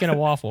pancake and a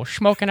waffle.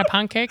 Smoking a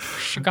pancake,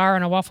 cigar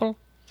and a waffle,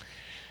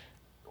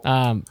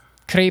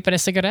 crepe and a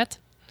cigarette.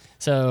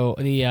 So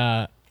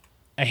a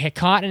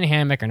cot and a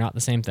hammock are not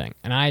the same thing,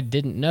 and I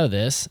didn't know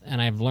this,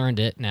 and I've learned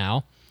it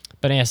now.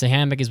 But yes, a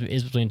hammock is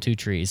between 2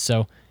 trees,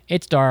 so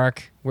it's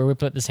dark where we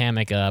put this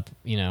hammock up.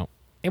 It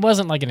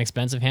wasn't like an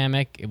expensive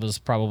hammock. It was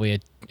probably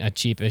a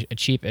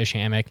cheapish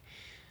hammock.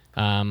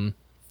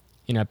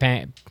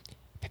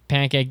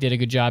 Pancake did a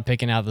good job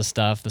picking out the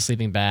stuff, the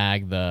sleeping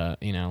bag, the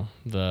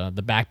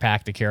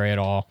backpack to carry it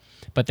all.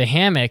 But the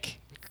hammock,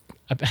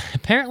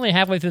 apparently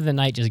halfway through the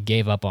night, just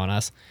gave up on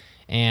us,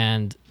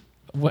 and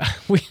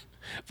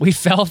we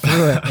fell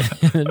through it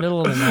in the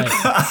middle of the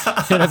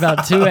night at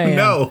about 2 a.m.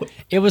 No.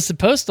 It was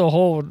supposed to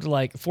hold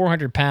like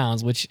 400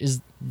 pounds, which is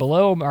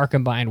below our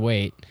combined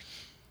weight.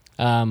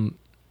 I'm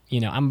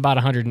about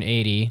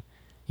 180.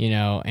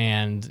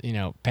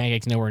 And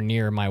Pancake's nowhere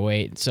near my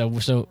weight. So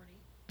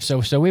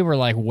we were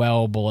like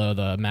well below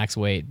the max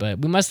weight, but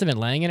we must have been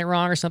laying in it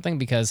wrong or something,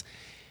 because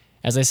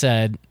as I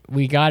said,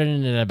 we got it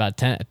in at about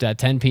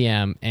 10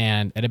 p.m.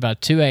 and at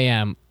about 2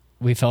 a.m.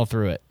 we fell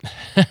through it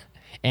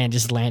and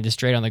just landed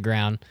straight on the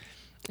ground.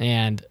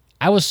 And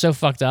I was so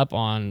fucked up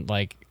on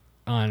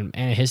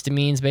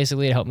antihistamines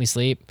basically to help me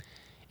sleep,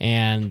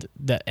 and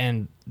that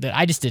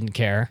I just didn't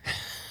care.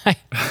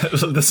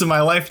 This is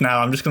my life now.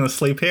 I'm just going to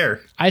sleep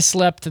here. I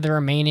slept the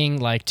remaining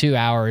 2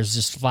 hours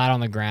just flat on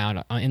the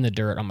ground in the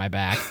dirt on my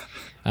back.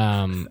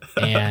 And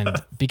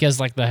because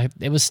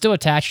it was still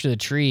attached to the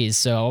trees,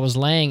 so I was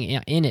laying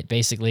in it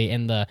basically,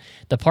 and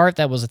the part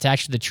that was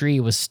attached to the tree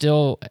was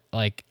still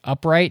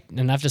upright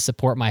enough to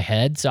support my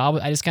head. So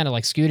I just kind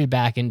of scooted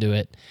back into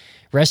it,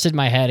 rested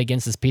my head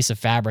against this piece of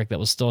fabric that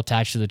was still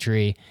attached to the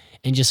tree,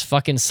 and just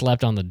fucking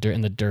slept on the dirt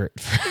in the dirt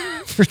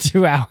for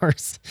 2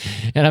 hours.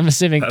 And I'm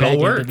assuming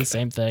Pancake did the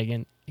same thing.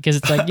 And because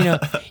it's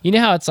you know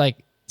how it's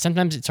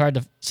sometimes it's hard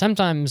to,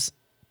 sometimes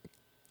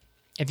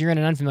if you're in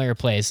an unfamiliar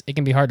place, it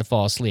can be hard to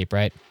fall asleep,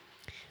 right?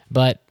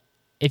 But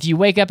if you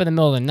wake up in the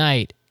middle of the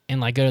night and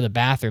like go to the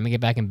bathroom and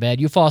get back in bed,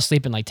 you fall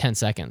asleep in like 10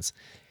 seconds.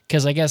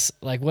 Because I guess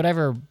like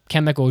whatever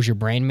chemicals your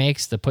brain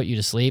makes to put you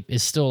to sleep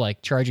is still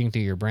like charging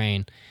through your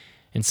brain.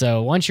 And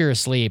so once you're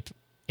asleep,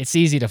 it's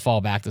easy to fall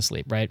back to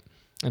sleep, right?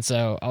 And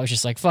so I was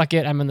just like, fuck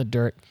it, I'm in the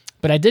dirt.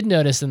 But I did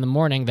notice in the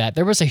morning that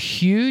there was a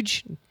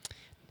huge,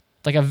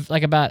 like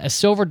about a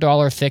silver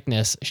dollar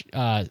thickness,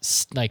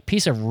 like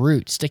piece of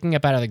root sticking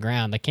up out of the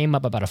ground that came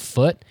up about a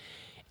foot,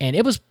 and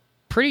it was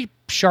pretty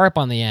sharp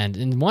on the end.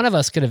 And one of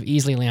us could have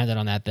easily landed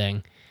on that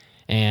thing.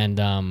 And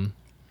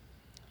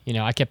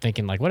I kept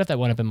thinking like, what if that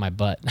went up in my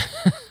butt?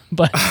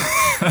 But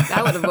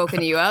That would have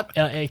woken you up.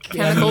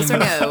 Chemicals or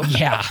no?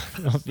 Yeah,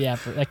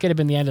 that could have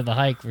been the end of the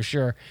hike for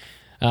sure.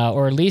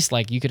 Or at least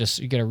like you could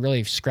have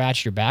really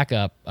scratched your back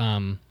up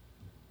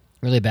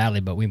really badly,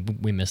 but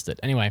we missed it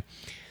anyway.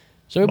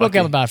 So we woke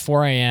up about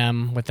 4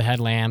 a.m. with the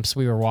headlamps.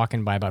 We were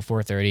walking by about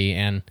 4:30,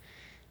 and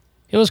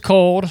it was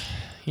cold,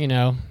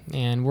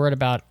 and we're at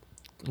about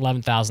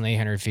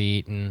 11,800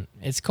 feet, and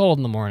it's cold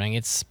in the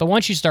morning. But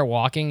once you start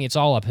walking, it's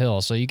all uphill,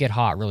 so you get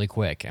hot really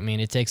quick. I mean,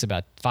 it takes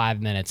about 5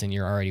 minutes, and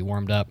you're already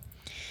warmed up,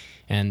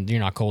 and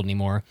you're not cold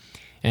anymore.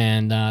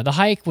 And the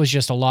hike was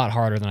just a lot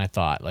harder than I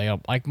thought.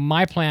 Like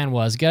my plan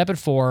was get up at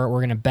 4.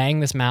 We're gonna bang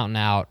this mountain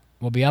out.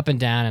 We'll be up and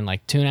down in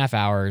like 2.5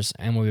 hours,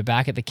 and we'll be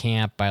back at the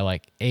camp by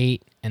like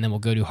 8, and then we'll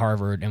go to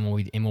Harvard, and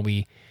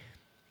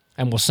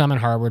we'll summon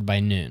Harvard by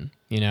noon.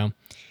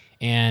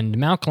 And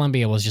Mount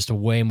Columbia was just a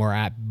way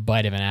more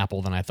bite of an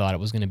apple than I thought it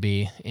was going to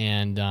be,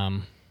 and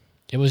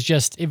it was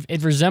just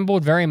it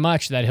resembled very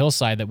much that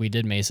hillside that we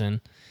did, Mason.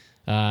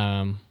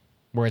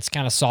 Where it's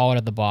kind of solid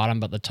at the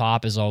bottom, but the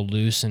top is all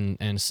loose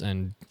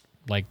and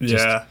like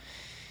just, yeah.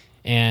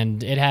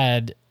 And it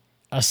had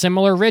a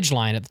similar ridge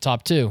line at the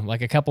top too,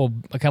 like a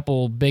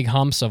couple big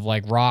humps of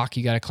like rock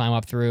you got to climb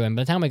up through. And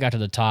by the time we got to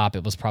the top,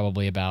 it was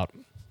probably about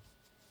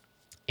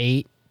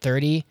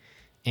 8:30,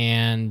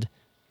 and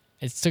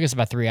it took us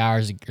about 3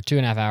 hours or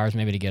 2.5 hours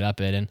maybe to get up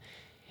it, and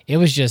it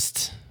was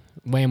just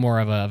way more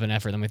of an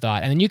effort than we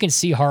thought. And then you can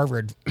see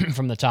Harvard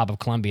from the top of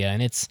Columbia,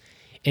 and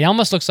it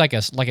almost looks like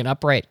an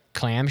upright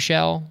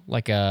clamshell,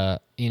 like and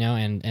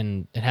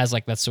it has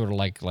like that sort of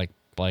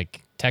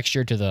like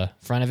texture to the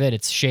front of it.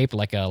 It's shaped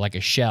like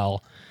a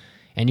shell,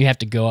 and you have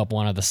to go up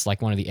one of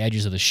the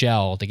edges of the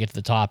shell to get to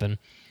the top, and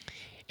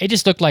it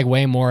just looked like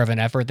way more of an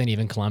effort than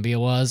even Columbia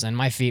was. And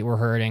my feet were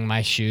hurting,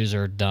 my shoes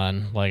are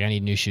done, like I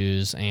need new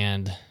shoes,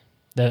 and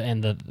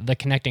the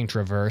connecting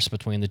traverse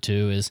between the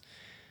two is,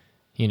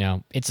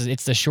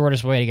 it's the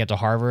shortest way to get to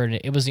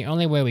Harvard. It was the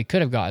only way we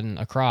could have gotten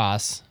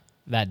across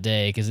that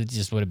day because it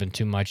just would have been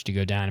too much to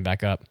go down and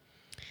back up.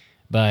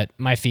 But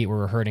my feet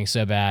were hurting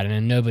so bad,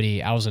 and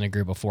then I was in a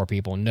group of 4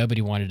 people, and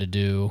nobody wanted to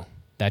do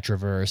that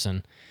traverse,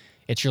 and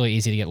it's really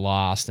easy to get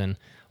lost. And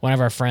one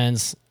of our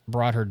friends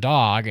brought her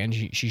dog, and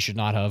she should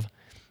not have,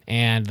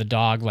 and the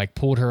dog like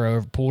pulled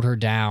her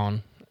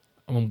down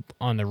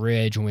on the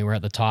ridge when we were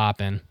at the top.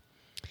 And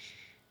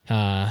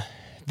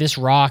this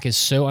rock is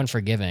so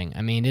unforgiving.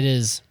 I mean, it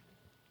is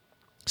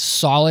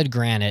solid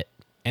granite,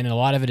 and a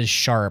lot of it is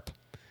sharp.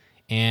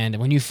 And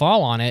when you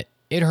fall on it,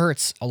 it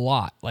hurts a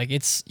lot. Like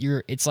it's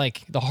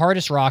like the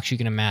hardest rocks you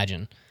can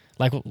imagine.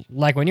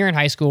 Like when you're in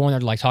high school and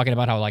they're like talking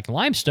about how like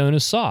limestone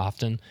is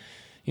soft and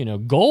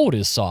gold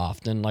is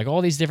soft and like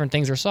all these different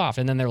things are soft,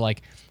 and then they're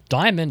like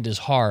diamond is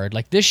hard.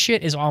 Like this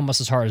shit is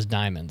almost as hard as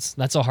diamonds.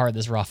 That's how hard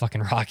this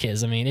fucking rock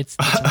is. I mean, it's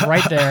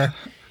right there.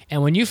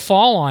 And when you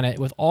fall on it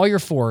with all your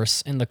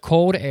force in the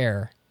cold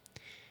air,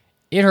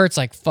 it hurts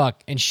like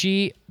fuck. And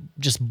she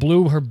just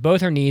blew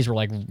both her knees were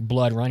like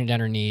blood running down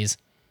her knees.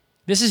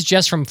 This is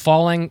just from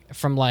falling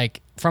from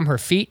her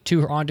feet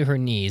onto her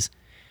knees.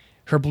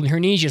 Her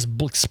knees just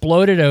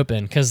exploded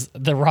open because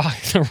the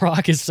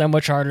rock is so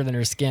much harder than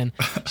her skin.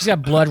 She's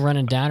got blood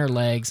running down her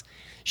legs.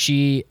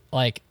 She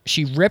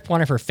ripped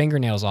one of her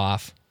fingernails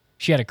off.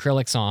 She had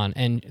acrylics on,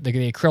 and the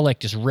acrylic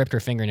just ripped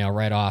her fingernail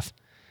right off.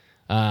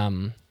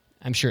 I'm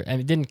sure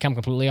it didn't come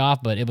completely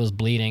off, but it was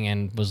bleeding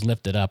and was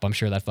lifted up. I'm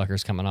sure that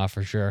fucker's coming off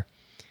for sure.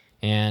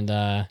 And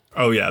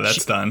oh yeah,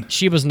 that's done.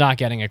 She was not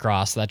getting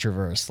across that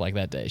traverse like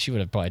that day. She would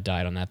have probably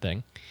died on that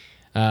thing.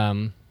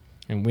 And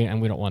we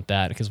don't want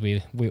that because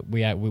we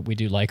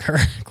do like her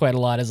quite a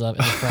lot as a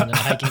friend and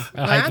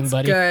a hiking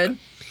buddy.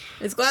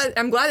 That's good.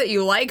 I'm glad that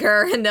you like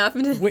her enough.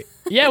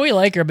 We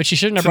like her, but she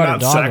shouldn't have brought her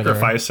dog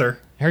sacrifice with her.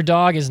 Her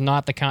dog is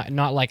not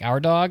not like our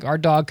dog. Our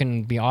dog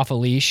can be off a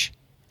leash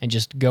and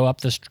just go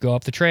up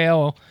the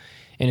trail,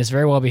 and it's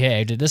very well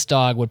behaved. This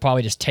dog would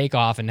probably just take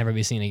off and never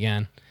be seen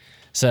again.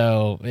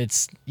 So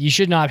you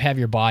should not have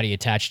your body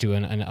attached to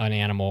an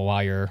animal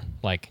while you're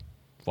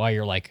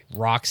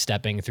rock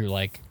stepping through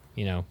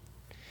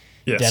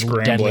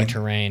deadly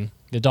terrain.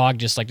 The dog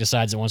just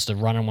decides it wants to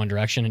run in one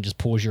direction and just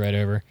pulls you right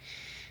over.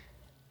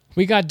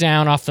 We got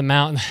down off the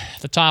mountain.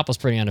 The top was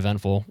pretty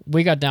uneventful.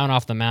 We got down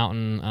off the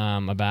mountain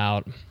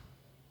about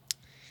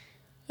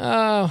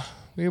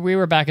we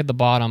were back at the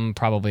bottom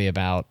probably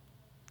about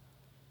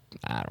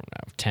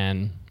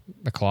 10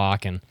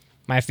 o'clock, and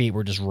my feet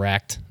were just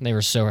wrecked. They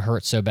were so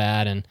hurt so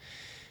bad,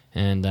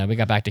 and we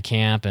got back to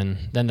camp, and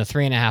then the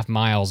 3.5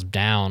 miles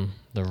down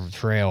the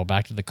trail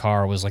back to the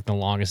car was like the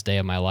longest day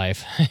of my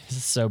life. It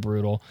was so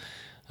brutal.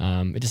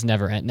 It just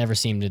never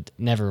seemed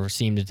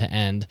to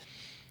end.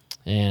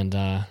 And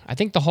I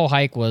think the whole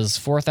hike was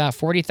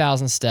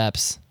 40,000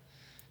 steps,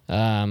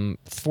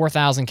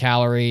 4,000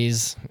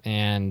 calories,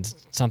 and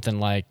something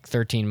like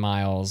 13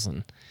 miles.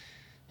 And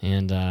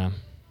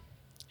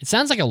it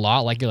sounds like a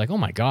lot. Like you're like, oh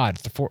my god,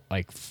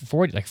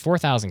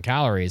 4,000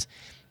 calories.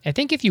 I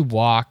think if you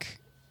walk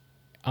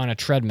on a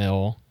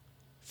treadmill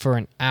for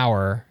an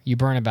hour, you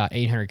burn about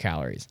 800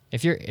 calories.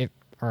 Let's see,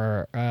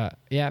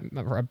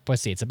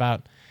 it's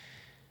about,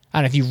 I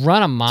don't know, if you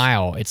run a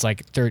mile, it's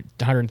like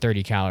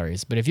 130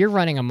 calories. But if you're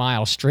running a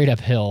mile straight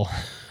uphill,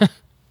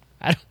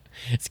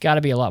 it's got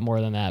to be a lot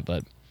more than that.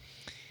 But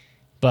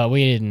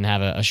we didn't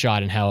have a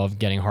shot in hell of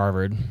getting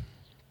Harvard,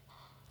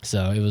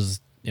 so it was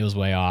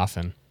way off.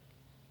 And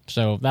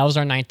so that was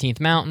our 19th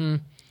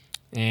mountain,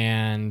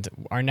 and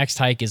our next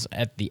hike is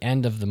at the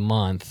end of the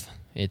month.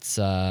 It's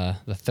the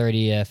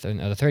 30th, the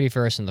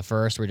 31st, and the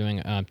 1st. We're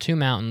doing 2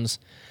 mountains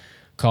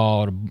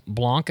called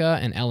Blanca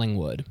and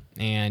Ellingwood,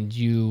 and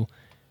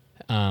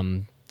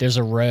there's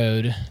a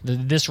road.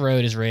 This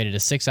road is rated a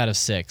 6 out of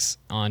 6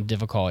 on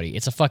difficulty.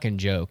 It's a fucking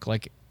joke.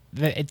 Like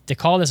to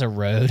call this a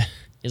road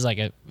is like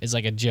a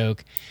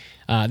joke.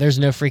 There's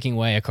no freaking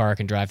way a car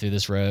can drive through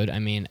this road. I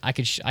mean, I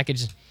could just, I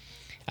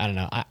don't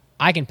know.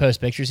 I can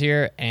post pictures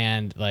here,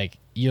 and like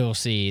you'll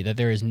see that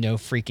there is no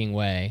freaking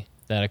way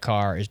that a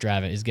car is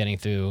getting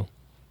through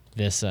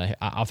this.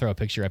 I'll throw a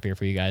picture up here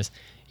for you guys,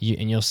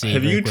 and you'll see.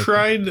 Have you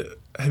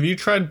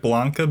tried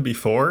Blanca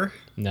before?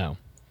 No.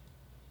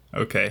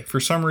 Okay. For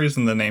some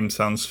reason, the name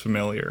sounds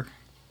familiar.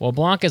 Well,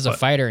 Blanca's a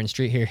fighter in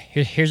street.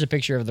 Here's a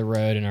picture of the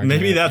road in our.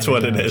 Maybe that's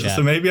what it is. Chat.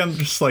 So maybe I'm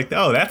just like,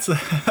 oh, that's.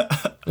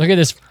 Look at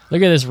this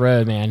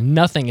road, man.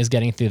 Nothing is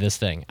getting through this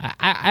thing.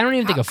 I don't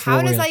even think a four.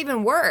 How does that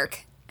even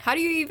work? How do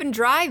you even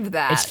drive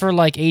that? It's for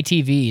like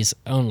ATVs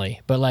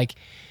only, but like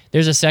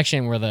there's a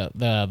section where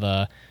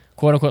the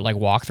quote unquote like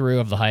walkthrough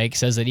of the hike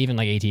says that even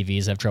like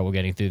ATVs have trouble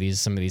getting through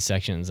some of these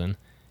sections, and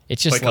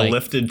it's just like a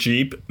lifted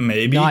Jeep,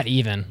 maybe. Not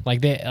even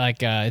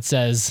it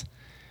says,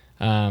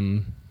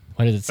 what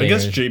does it say? I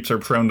guess Jeeps are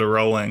prone to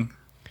rolling.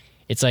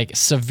 It's like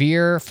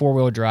severe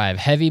 4-wheel drive,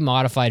 heavy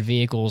modified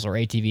vehicles or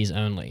ATVs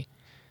only.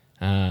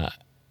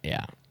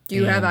 Yeah. Do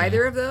you have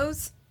either of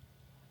those?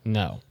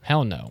 No,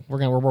 hell no.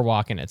 We're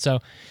walking it.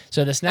 So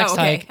this next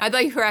hike. I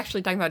thought you were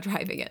actually talking about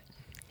driving it.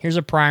 Here's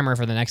a primer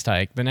for the next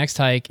hike. The next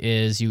hike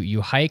is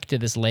you hike to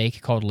this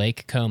lake called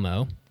Lake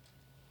Como.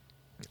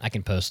 I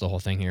can post the whole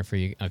thing here for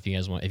you if you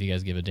guys want. If you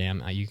guys give a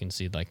damn, you can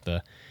see like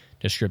the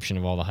description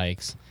of all the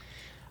hikes.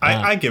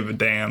 I give a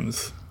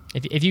damns.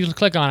 If you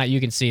click on it, you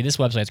can see this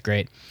website's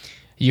great.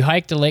 You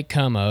hike to Lake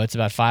Como. It's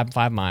about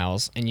 5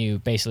 miles, and you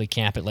basically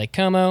camp at Lake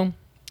Como.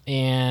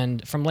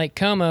 And from Lake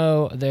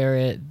Como,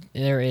 there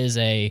is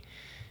a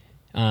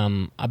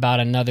about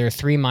another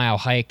 3-mile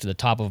hike to the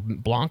top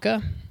of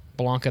Blanca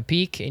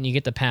Peak, and you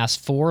get to pass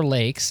 4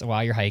 lakes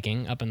while you're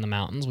hiking up in the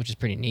mountains, which is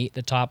pretty neat.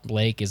 The top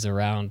lake is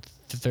around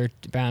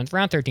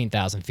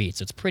 13,000 feet,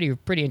 so it's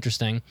pretty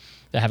interesting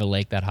to have a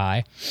lake that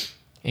high.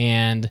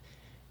 And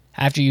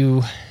after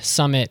you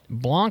summit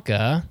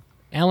Blanca,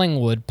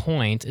 Ellingwood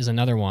Point is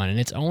another one, and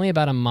it's only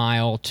about a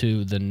mile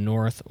to the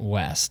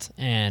northwest.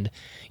 And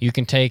you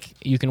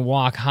can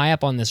walk high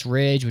up on this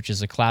ridge, which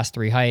is a class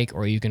 3 hike,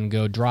 or you can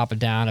go drop it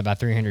down about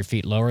 300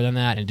 feet lower than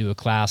that and do a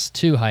class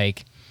 2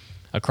 hike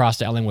across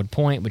to Ellingwood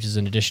Point, which is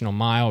an additional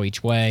mile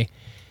each way,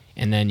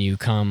 and then you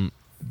come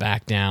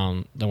back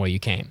down the way you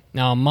came.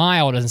 Now, a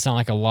mile doesn't sound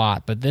like a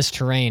lot, but this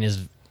terrain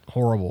is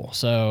horrible,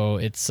 so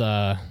it's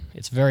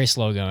very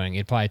slow going.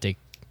 It'd probably take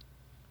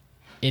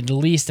at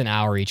least an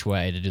hour each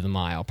way to do the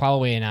mile,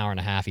 probably an hour and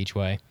a half each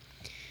way.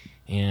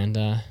 And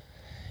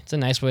it's a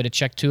nice way to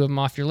check 2 of them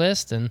off your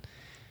list, and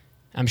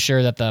I'm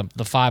sure that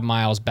the 5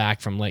 miles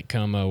back from Lake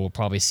Como will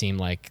probably seem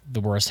like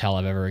the worst hell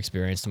I've ever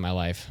experienced in my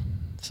life.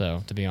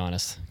 So, to be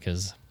honest,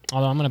 because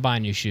although I'm going to buy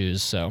new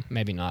shoes, so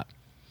maybe not.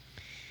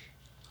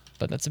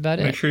 But that's about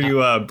it. Make sure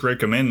you break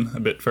them in a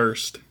bit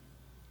first.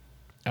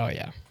 Oh,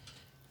 yeah.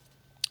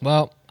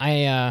 Well,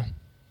 I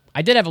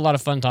did have a lot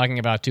of fun talking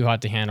about Too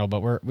Hot to Handle,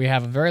 but we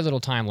have very little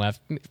time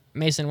left.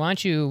 Mason,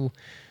 would you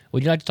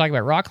like to talk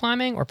about rock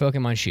climbing or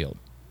Pokemon Shield?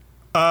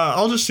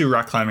 I'll just do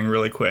rock climbing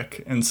really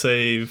quick and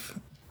save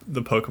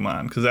the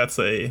Pokemon, because that's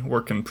a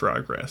work in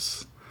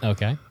progress.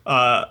 Okay.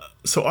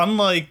 So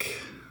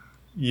unlike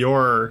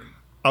your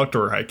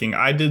outdoor hiking,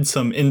 I did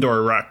some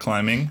indoor rock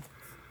climbing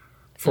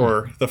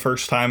for the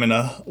first time in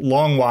a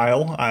long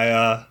while.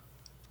 I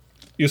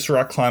used to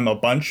rock climb a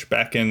bunch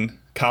back in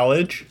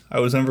college. I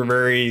was never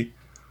very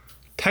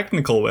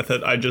technical with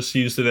it. I just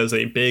used it as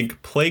a big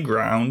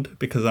playground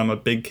because I'm a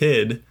big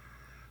kid,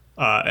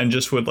 and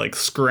just would like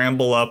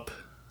scramble up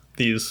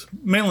these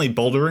mainly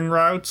bouldering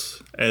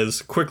routes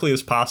as quickly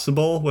as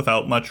possible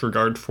without much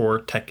regard for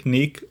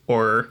technique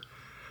or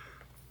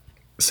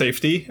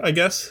safety, I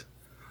guess.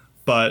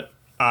 But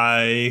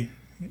I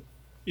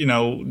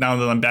now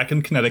that I'm back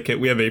in Connecticut,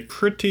 we have a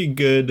pretty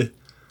good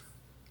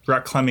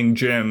rock climbing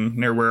gym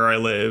near where I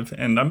live,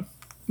 and I'm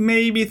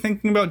maybe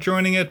thinking about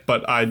joining it,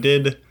 but I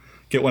did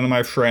get one of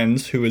my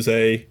friends who is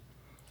a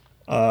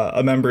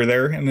member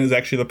there and is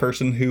actually the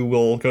person who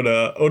will go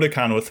to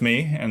Otakon with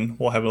me, and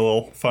we'll have a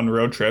little fun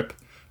road trip.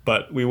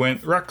 But we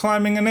went rock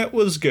climbing, and it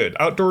was good.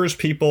 Outdoors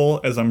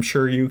people, as I'm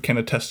sure you can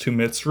attest to,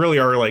 Mitts, really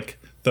are like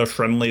the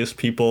friendliest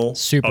people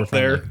Super up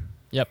friendly. there.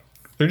 Yep.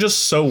 They're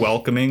just so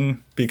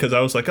welcoming, because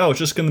I was like, oh, it's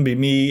just going to be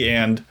me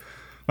and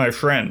my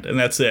friend, and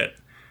that's it.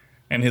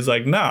 And he's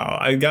like, no,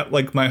 I got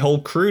like my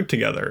whole crew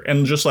together.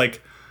 And just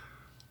like,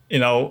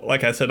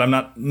 like I said, I'm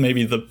not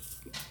maybe the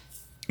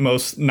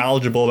most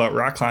knowledgeable about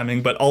rock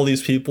climbing, but all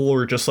these people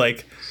were just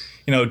like,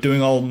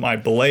 doing all my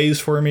belays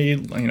for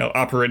me,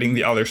 operating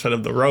the other side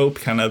of the rope,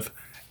 kind of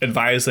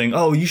advising,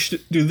 oh, you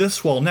should do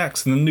this wall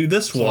next and then do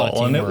this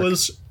wall. And it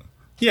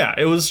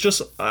was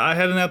just, I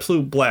had an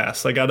absolute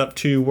blast. I got up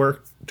to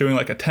work doing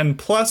like a 10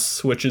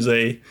 plus, which is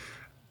a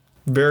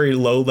very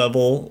low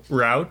level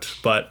route,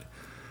 but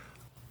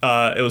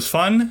it was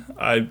fun.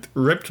 I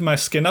ripped my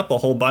skin up a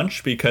whole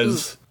bunch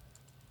because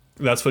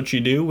that's what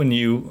you do when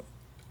you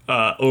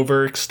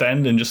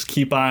overextend and just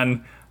keep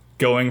on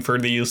going for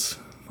these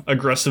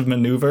aggressive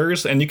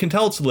maneuvers. And you can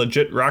tell it's a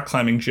legit rock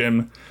climbing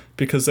gym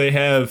because they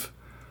have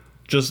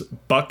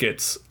just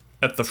buckets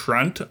at the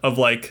front of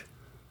like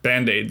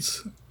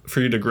band-aids for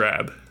you to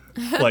grab.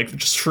 Like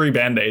just free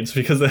band-aids,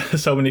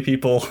 because so many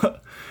people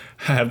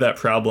have that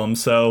problem.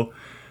 So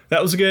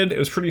that was good. It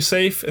was pretty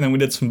safe. And then we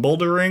did some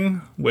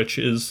bouldering, which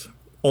is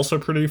also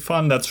pretty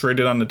fun. That's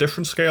rated on a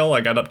different scale.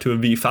 I got up to a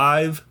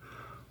V5,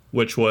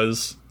 which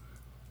was,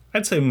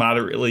 I'd say,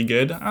 moderately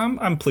good.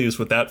 I'm pleased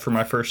with that for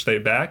my first day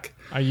back.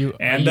 Are you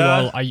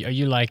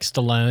like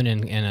Stallone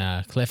in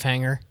a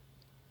cliffhanger?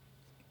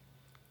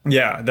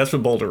 Yeah, that's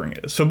what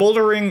bouldering is. So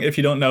bouldering, if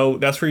you don't know,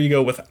 that's where you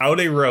go without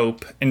a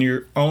rope and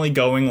you're only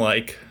going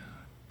like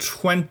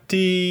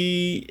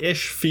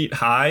 20-ish feet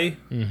high,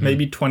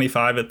 maybe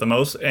 25 at the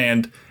most.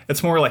 And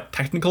it's more like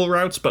technical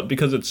routes, but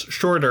because it's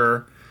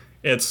shorter,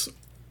 it's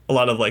a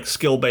lot of like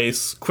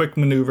skill-based, quick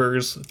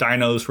maneuvers,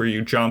 dynos where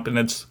you jump, and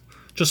it's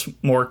just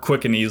more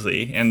quick and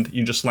easy, and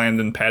you just land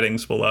in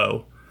paddings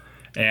below.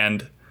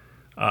 And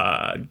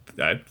I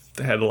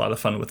had a lot of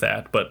fun with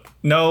that. But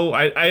no,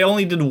 I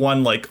only did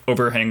one like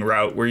overhang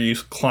route where you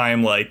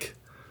climb like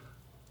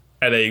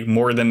at a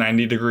more than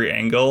 90-degree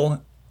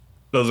angle.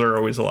 Those are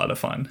always a lot of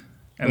fun.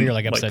 And where you're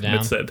like upside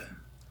down. Said,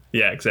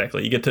 yeah,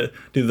 exactly. You get to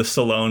do the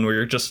Stallone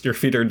where your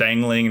feet are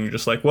dangling and you're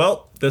just like,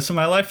 well, this is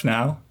my life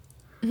now.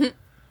 And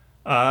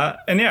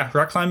yeah,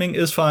 rock climbing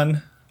is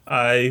fun.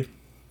 I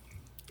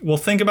will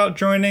think about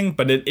joining,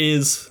 but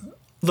those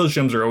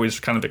gyms are always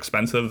kind of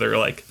expensive. They're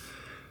like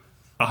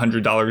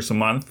 $100 a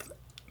month.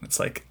 It's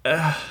like,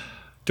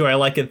 do I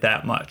like it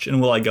that much? And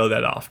will I go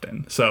that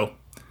often? So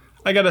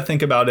I got to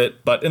think about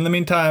it. But in the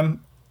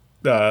meantime,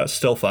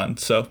 still fun.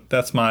 So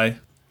that's my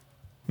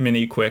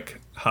mini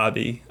quick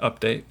hobby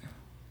update.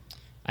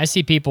 I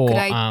see people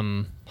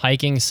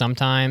hiking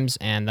sometimes,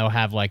 and they'll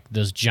have like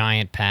those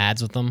giant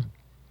pads with them.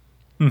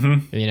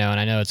 Mm-hmm. And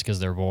I know it's because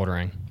they're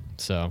bouldering.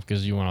 So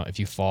because if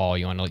you fall,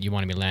 you want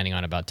to be landing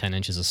on about 10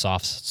 inches of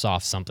soft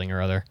something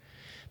or other.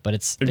 But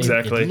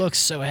it looks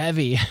so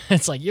heavy.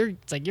 It's like you're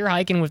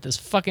hiking with this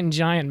fucking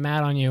giant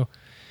mat on you.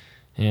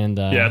 And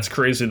yeah, it's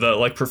crazy. The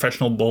like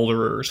professional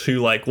boulderers who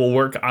like will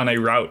work on a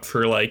route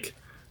for like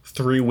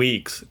 3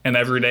 weeks, and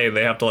every day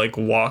they have to like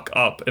walk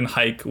up and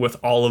hike with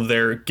all of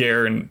their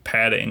gear and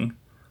padding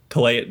to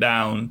lay it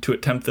down to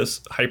attempt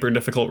this hyper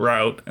difficult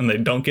route, and they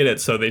don't get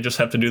it, so they just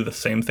have to do the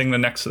same thing the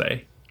next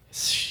day.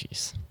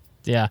 Jeez.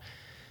 Yeah.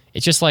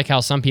 It's just like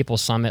how some people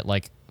summit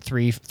like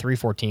three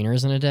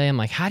 14ers in a day. I'm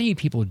like, how do you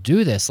people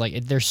do this?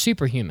 Like, they're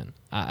superhuman.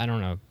 I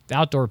don't know. The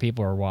outdoor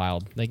people are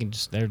wild.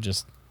 They're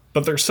just.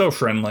 But they're so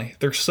friendly.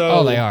 They're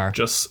so they are.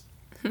 Just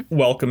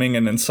welcoming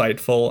and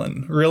insightful,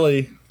 and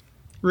really,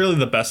 really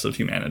the best of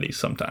humanity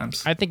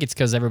sometimes. I think it's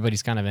because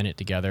everybody's kind of in it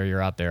together.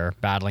 You're out there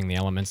battling the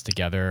elements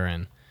together,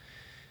 and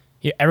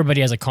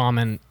everybody has a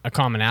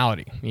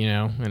commonality,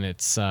 and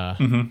it's,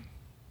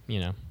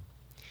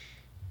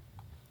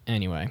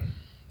 Anyway,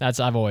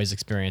 I've always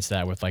experienced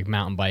that with like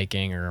mountain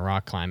biking or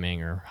rock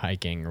climbing or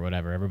hiking or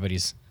whatever.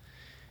 Everybody's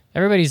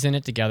in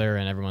it together,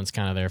 and everyone's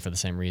kind of there for the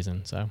same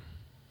reason. So,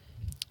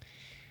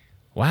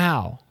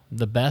 wow,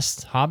 the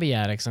best hobby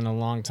addicts in a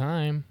long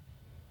time.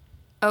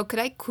 Oh, could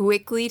I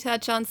quickly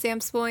touch on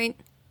Sam's point?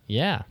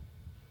 Yeah.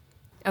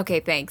 Okay,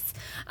 thanks.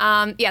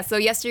 So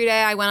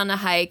yesterday I went on a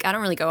hike. I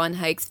don't really go on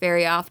hikes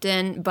very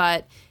often,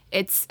 but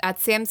it's at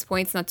Sam's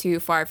Point. It's not too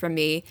far from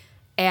me,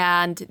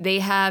 and they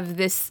have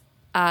this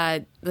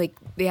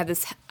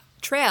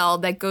trail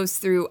that goes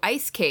through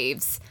ice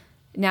caves.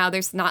 Now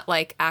there's not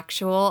like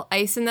actual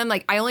ice in them.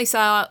 Like I only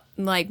saw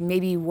like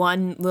maybe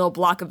one little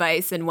block of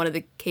ice in one of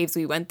the caves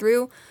we went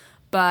through,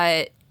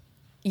 but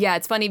yeah,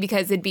 it's funny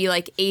because it'd be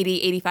like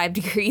 80, 85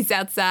 degrees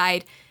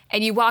outside,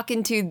 and you walk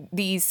into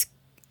these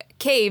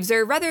caves,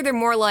 or rather they're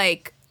more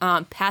like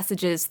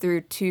passages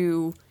through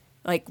two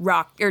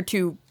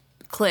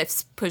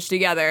cliffs pushed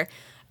together.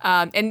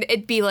 And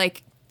it'd be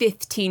like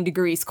 15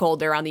 degrees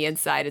colder on the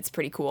inside. It's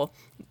pretty cool,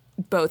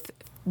 both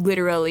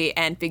literally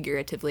and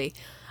figuratively.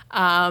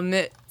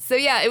 So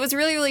yeah, it was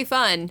really, really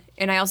fun.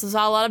 And I also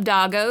saw a lot of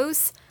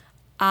doggos.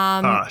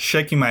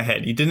 Shaking my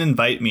head. You didn't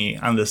invite me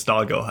on this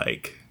doggo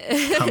hike.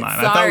 Come on,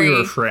 I thought we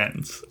were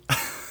friends.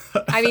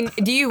 I mean,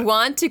 do you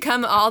want to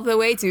come all the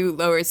way to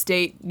Lower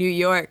State, New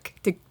York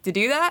to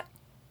do that?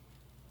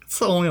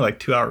 It's only like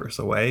 2 hours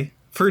away.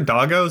 For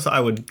doggos,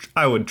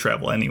 I would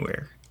travel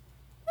anywhere.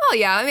 Oh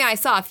yeah, I mean, I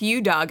saw a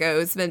few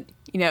doggos, but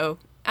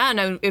I don't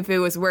know if it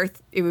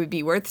would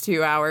be worth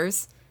 2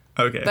 hours.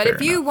 Okay, but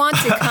if you want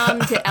to come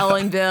to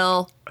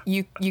Ellenville,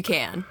 you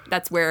can.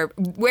 That's where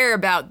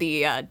about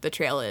the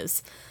trail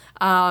is.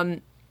 Yeah,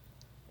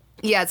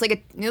 it's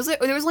like there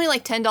was only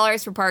like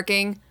 $10 for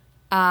parking,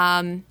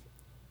 and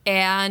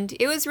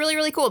it was really,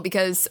 really cool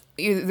because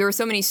there were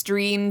so many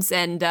streams,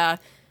 and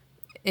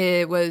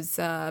it was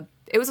a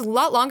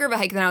lot longer of a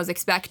hike than I was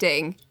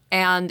expecting.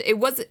 And it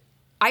was.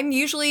 I'm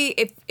usually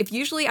if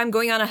usually I'm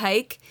going on a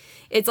hike,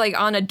 it's like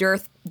on a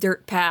dirt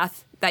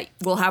path that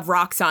will have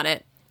rocks on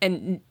it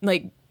and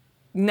like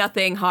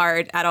nothing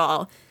hard at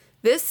all.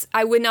 This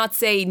I would not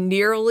say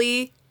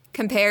nearly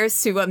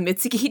compares to what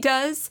Mitsugi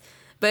does,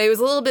 but it was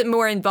a little bit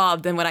more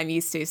involved than what I'm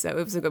used to, so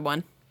it was a good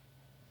one.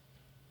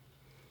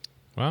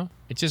 Well,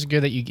 it's just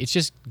good it's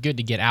just good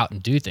to get out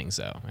and do things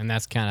though, and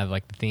that's kind of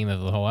like the theme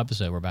of the whole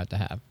episode we're about to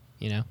have,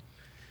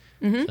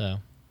 Mm-hmm. So,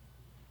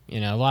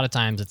 a lot of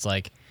times it's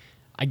like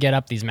I get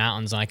up these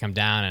mountains and I come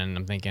down and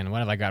I'm thinking, what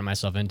have I gotten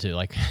myself into?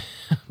 Like,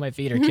 my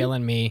feet are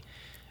killing me.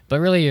 But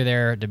really, you're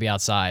there to be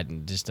outside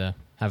and just to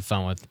have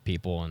fun with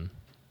people and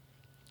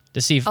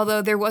to see.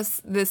 Although there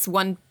was this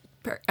one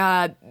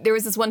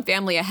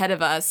family ahead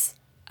of us.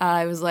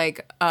 It was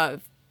like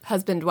a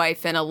husband,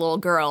 wife, and a little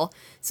girl.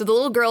 So the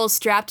little girl is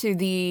strapped to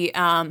the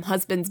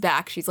husband's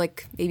back. She's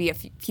like maybe a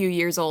few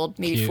years old,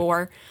 maybe Cute.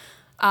 4.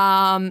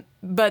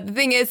 But the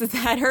thing is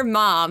that her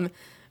mom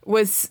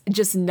was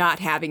just not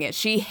having it.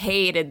 She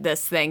hated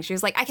this thing. She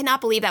was like, I cannot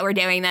believe that we're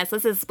doing this.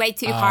 This is way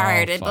too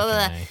hard. And blah,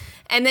 blah, blah.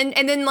 And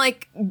then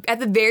like at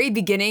the very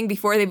beginning,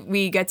 before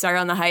we get started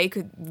on the hike,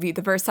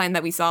 the first time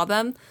that we saw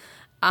them,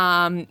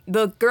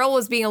 the girl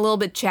was being a little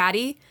bit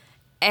chatty.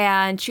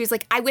 And she was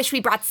like, I wish we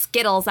brought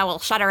Skittles that will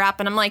shut her up.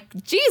 And I'm like,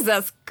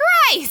 Jesus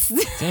Christ.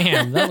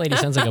 Damn, that lady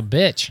sounds like a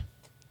bitch.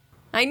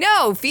 I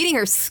know. Feeding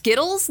her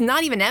Skittles?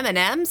 Not even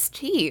M&Ms?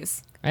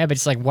 Jeez. Yeah, but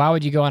it's like, why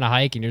would you go on a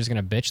hike and you're just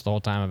going to bitch the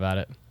whole time about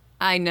it?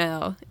 I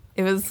know.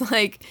 It was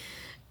like,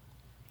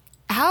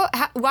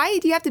 why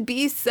do you have to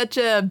be such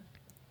a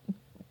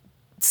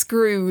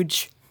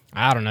Scrooge?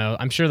 I don't know.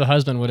 I'm sure the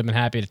husband would have been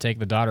happy to take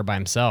the daughter by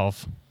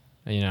himself,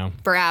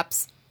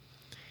 Perhaps.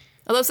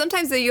 Although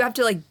sometimes you have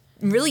to like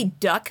really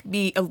duck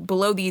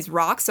below these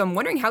rocks, so I'm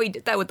wondering how he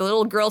did that with the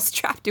little girl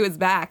strapped to his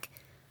back.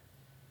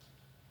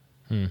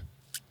 I don't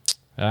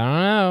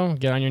know.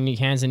 Get on your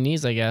hands and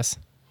knees, I guess.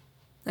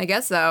 I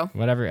guess so.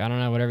 Whatever. I don't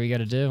know. Whatever you got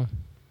to do.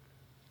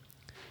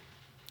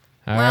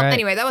 All well, right.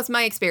 Anyway, that was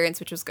my experience,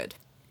 which was good.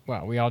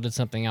 Well, we all did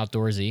something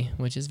outdoorsy,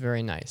 which is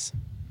very nice.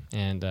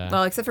 And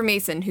well, except for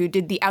Mason, who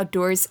did the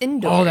outdoors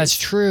indoors. Oh, that's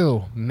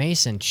true.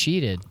 Mason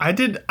cheated. I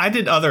did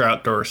other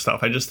outdoor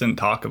stuff. I just didn't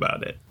talk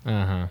about it.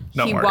 Uh-huh.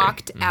 He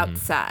walked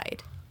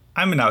outside.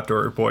 I'm an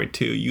outdoor boy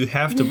too. You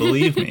have to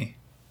believe me.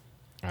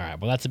 All right.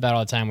 Well, that's about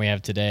all the time we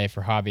have today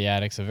for Hobby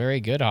Addicts. A very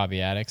good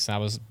Hobby Addicts. I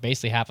was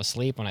basically half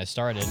asleep when I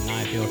started, and now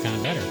I feel kind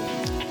of better.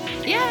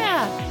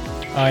 Yeah.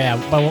 Oh, yeah.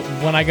 But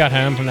when I got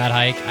home from that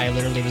hike, I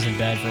literally was in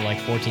bed for like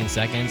 14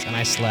 seconds, and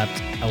I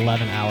slept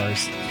 11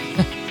 hours.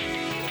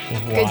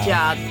 Good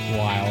job.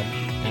 Wild.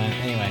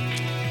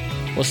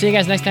 Anyway, we'll see you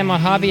guys next time on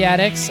Hobby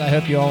Addicts. I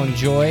hope you all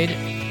enjoyed,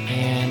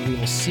 and we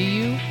will see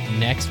you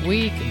next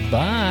week.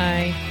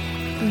 Bye.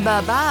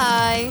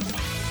 Bye-bye.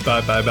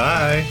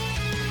 Bye.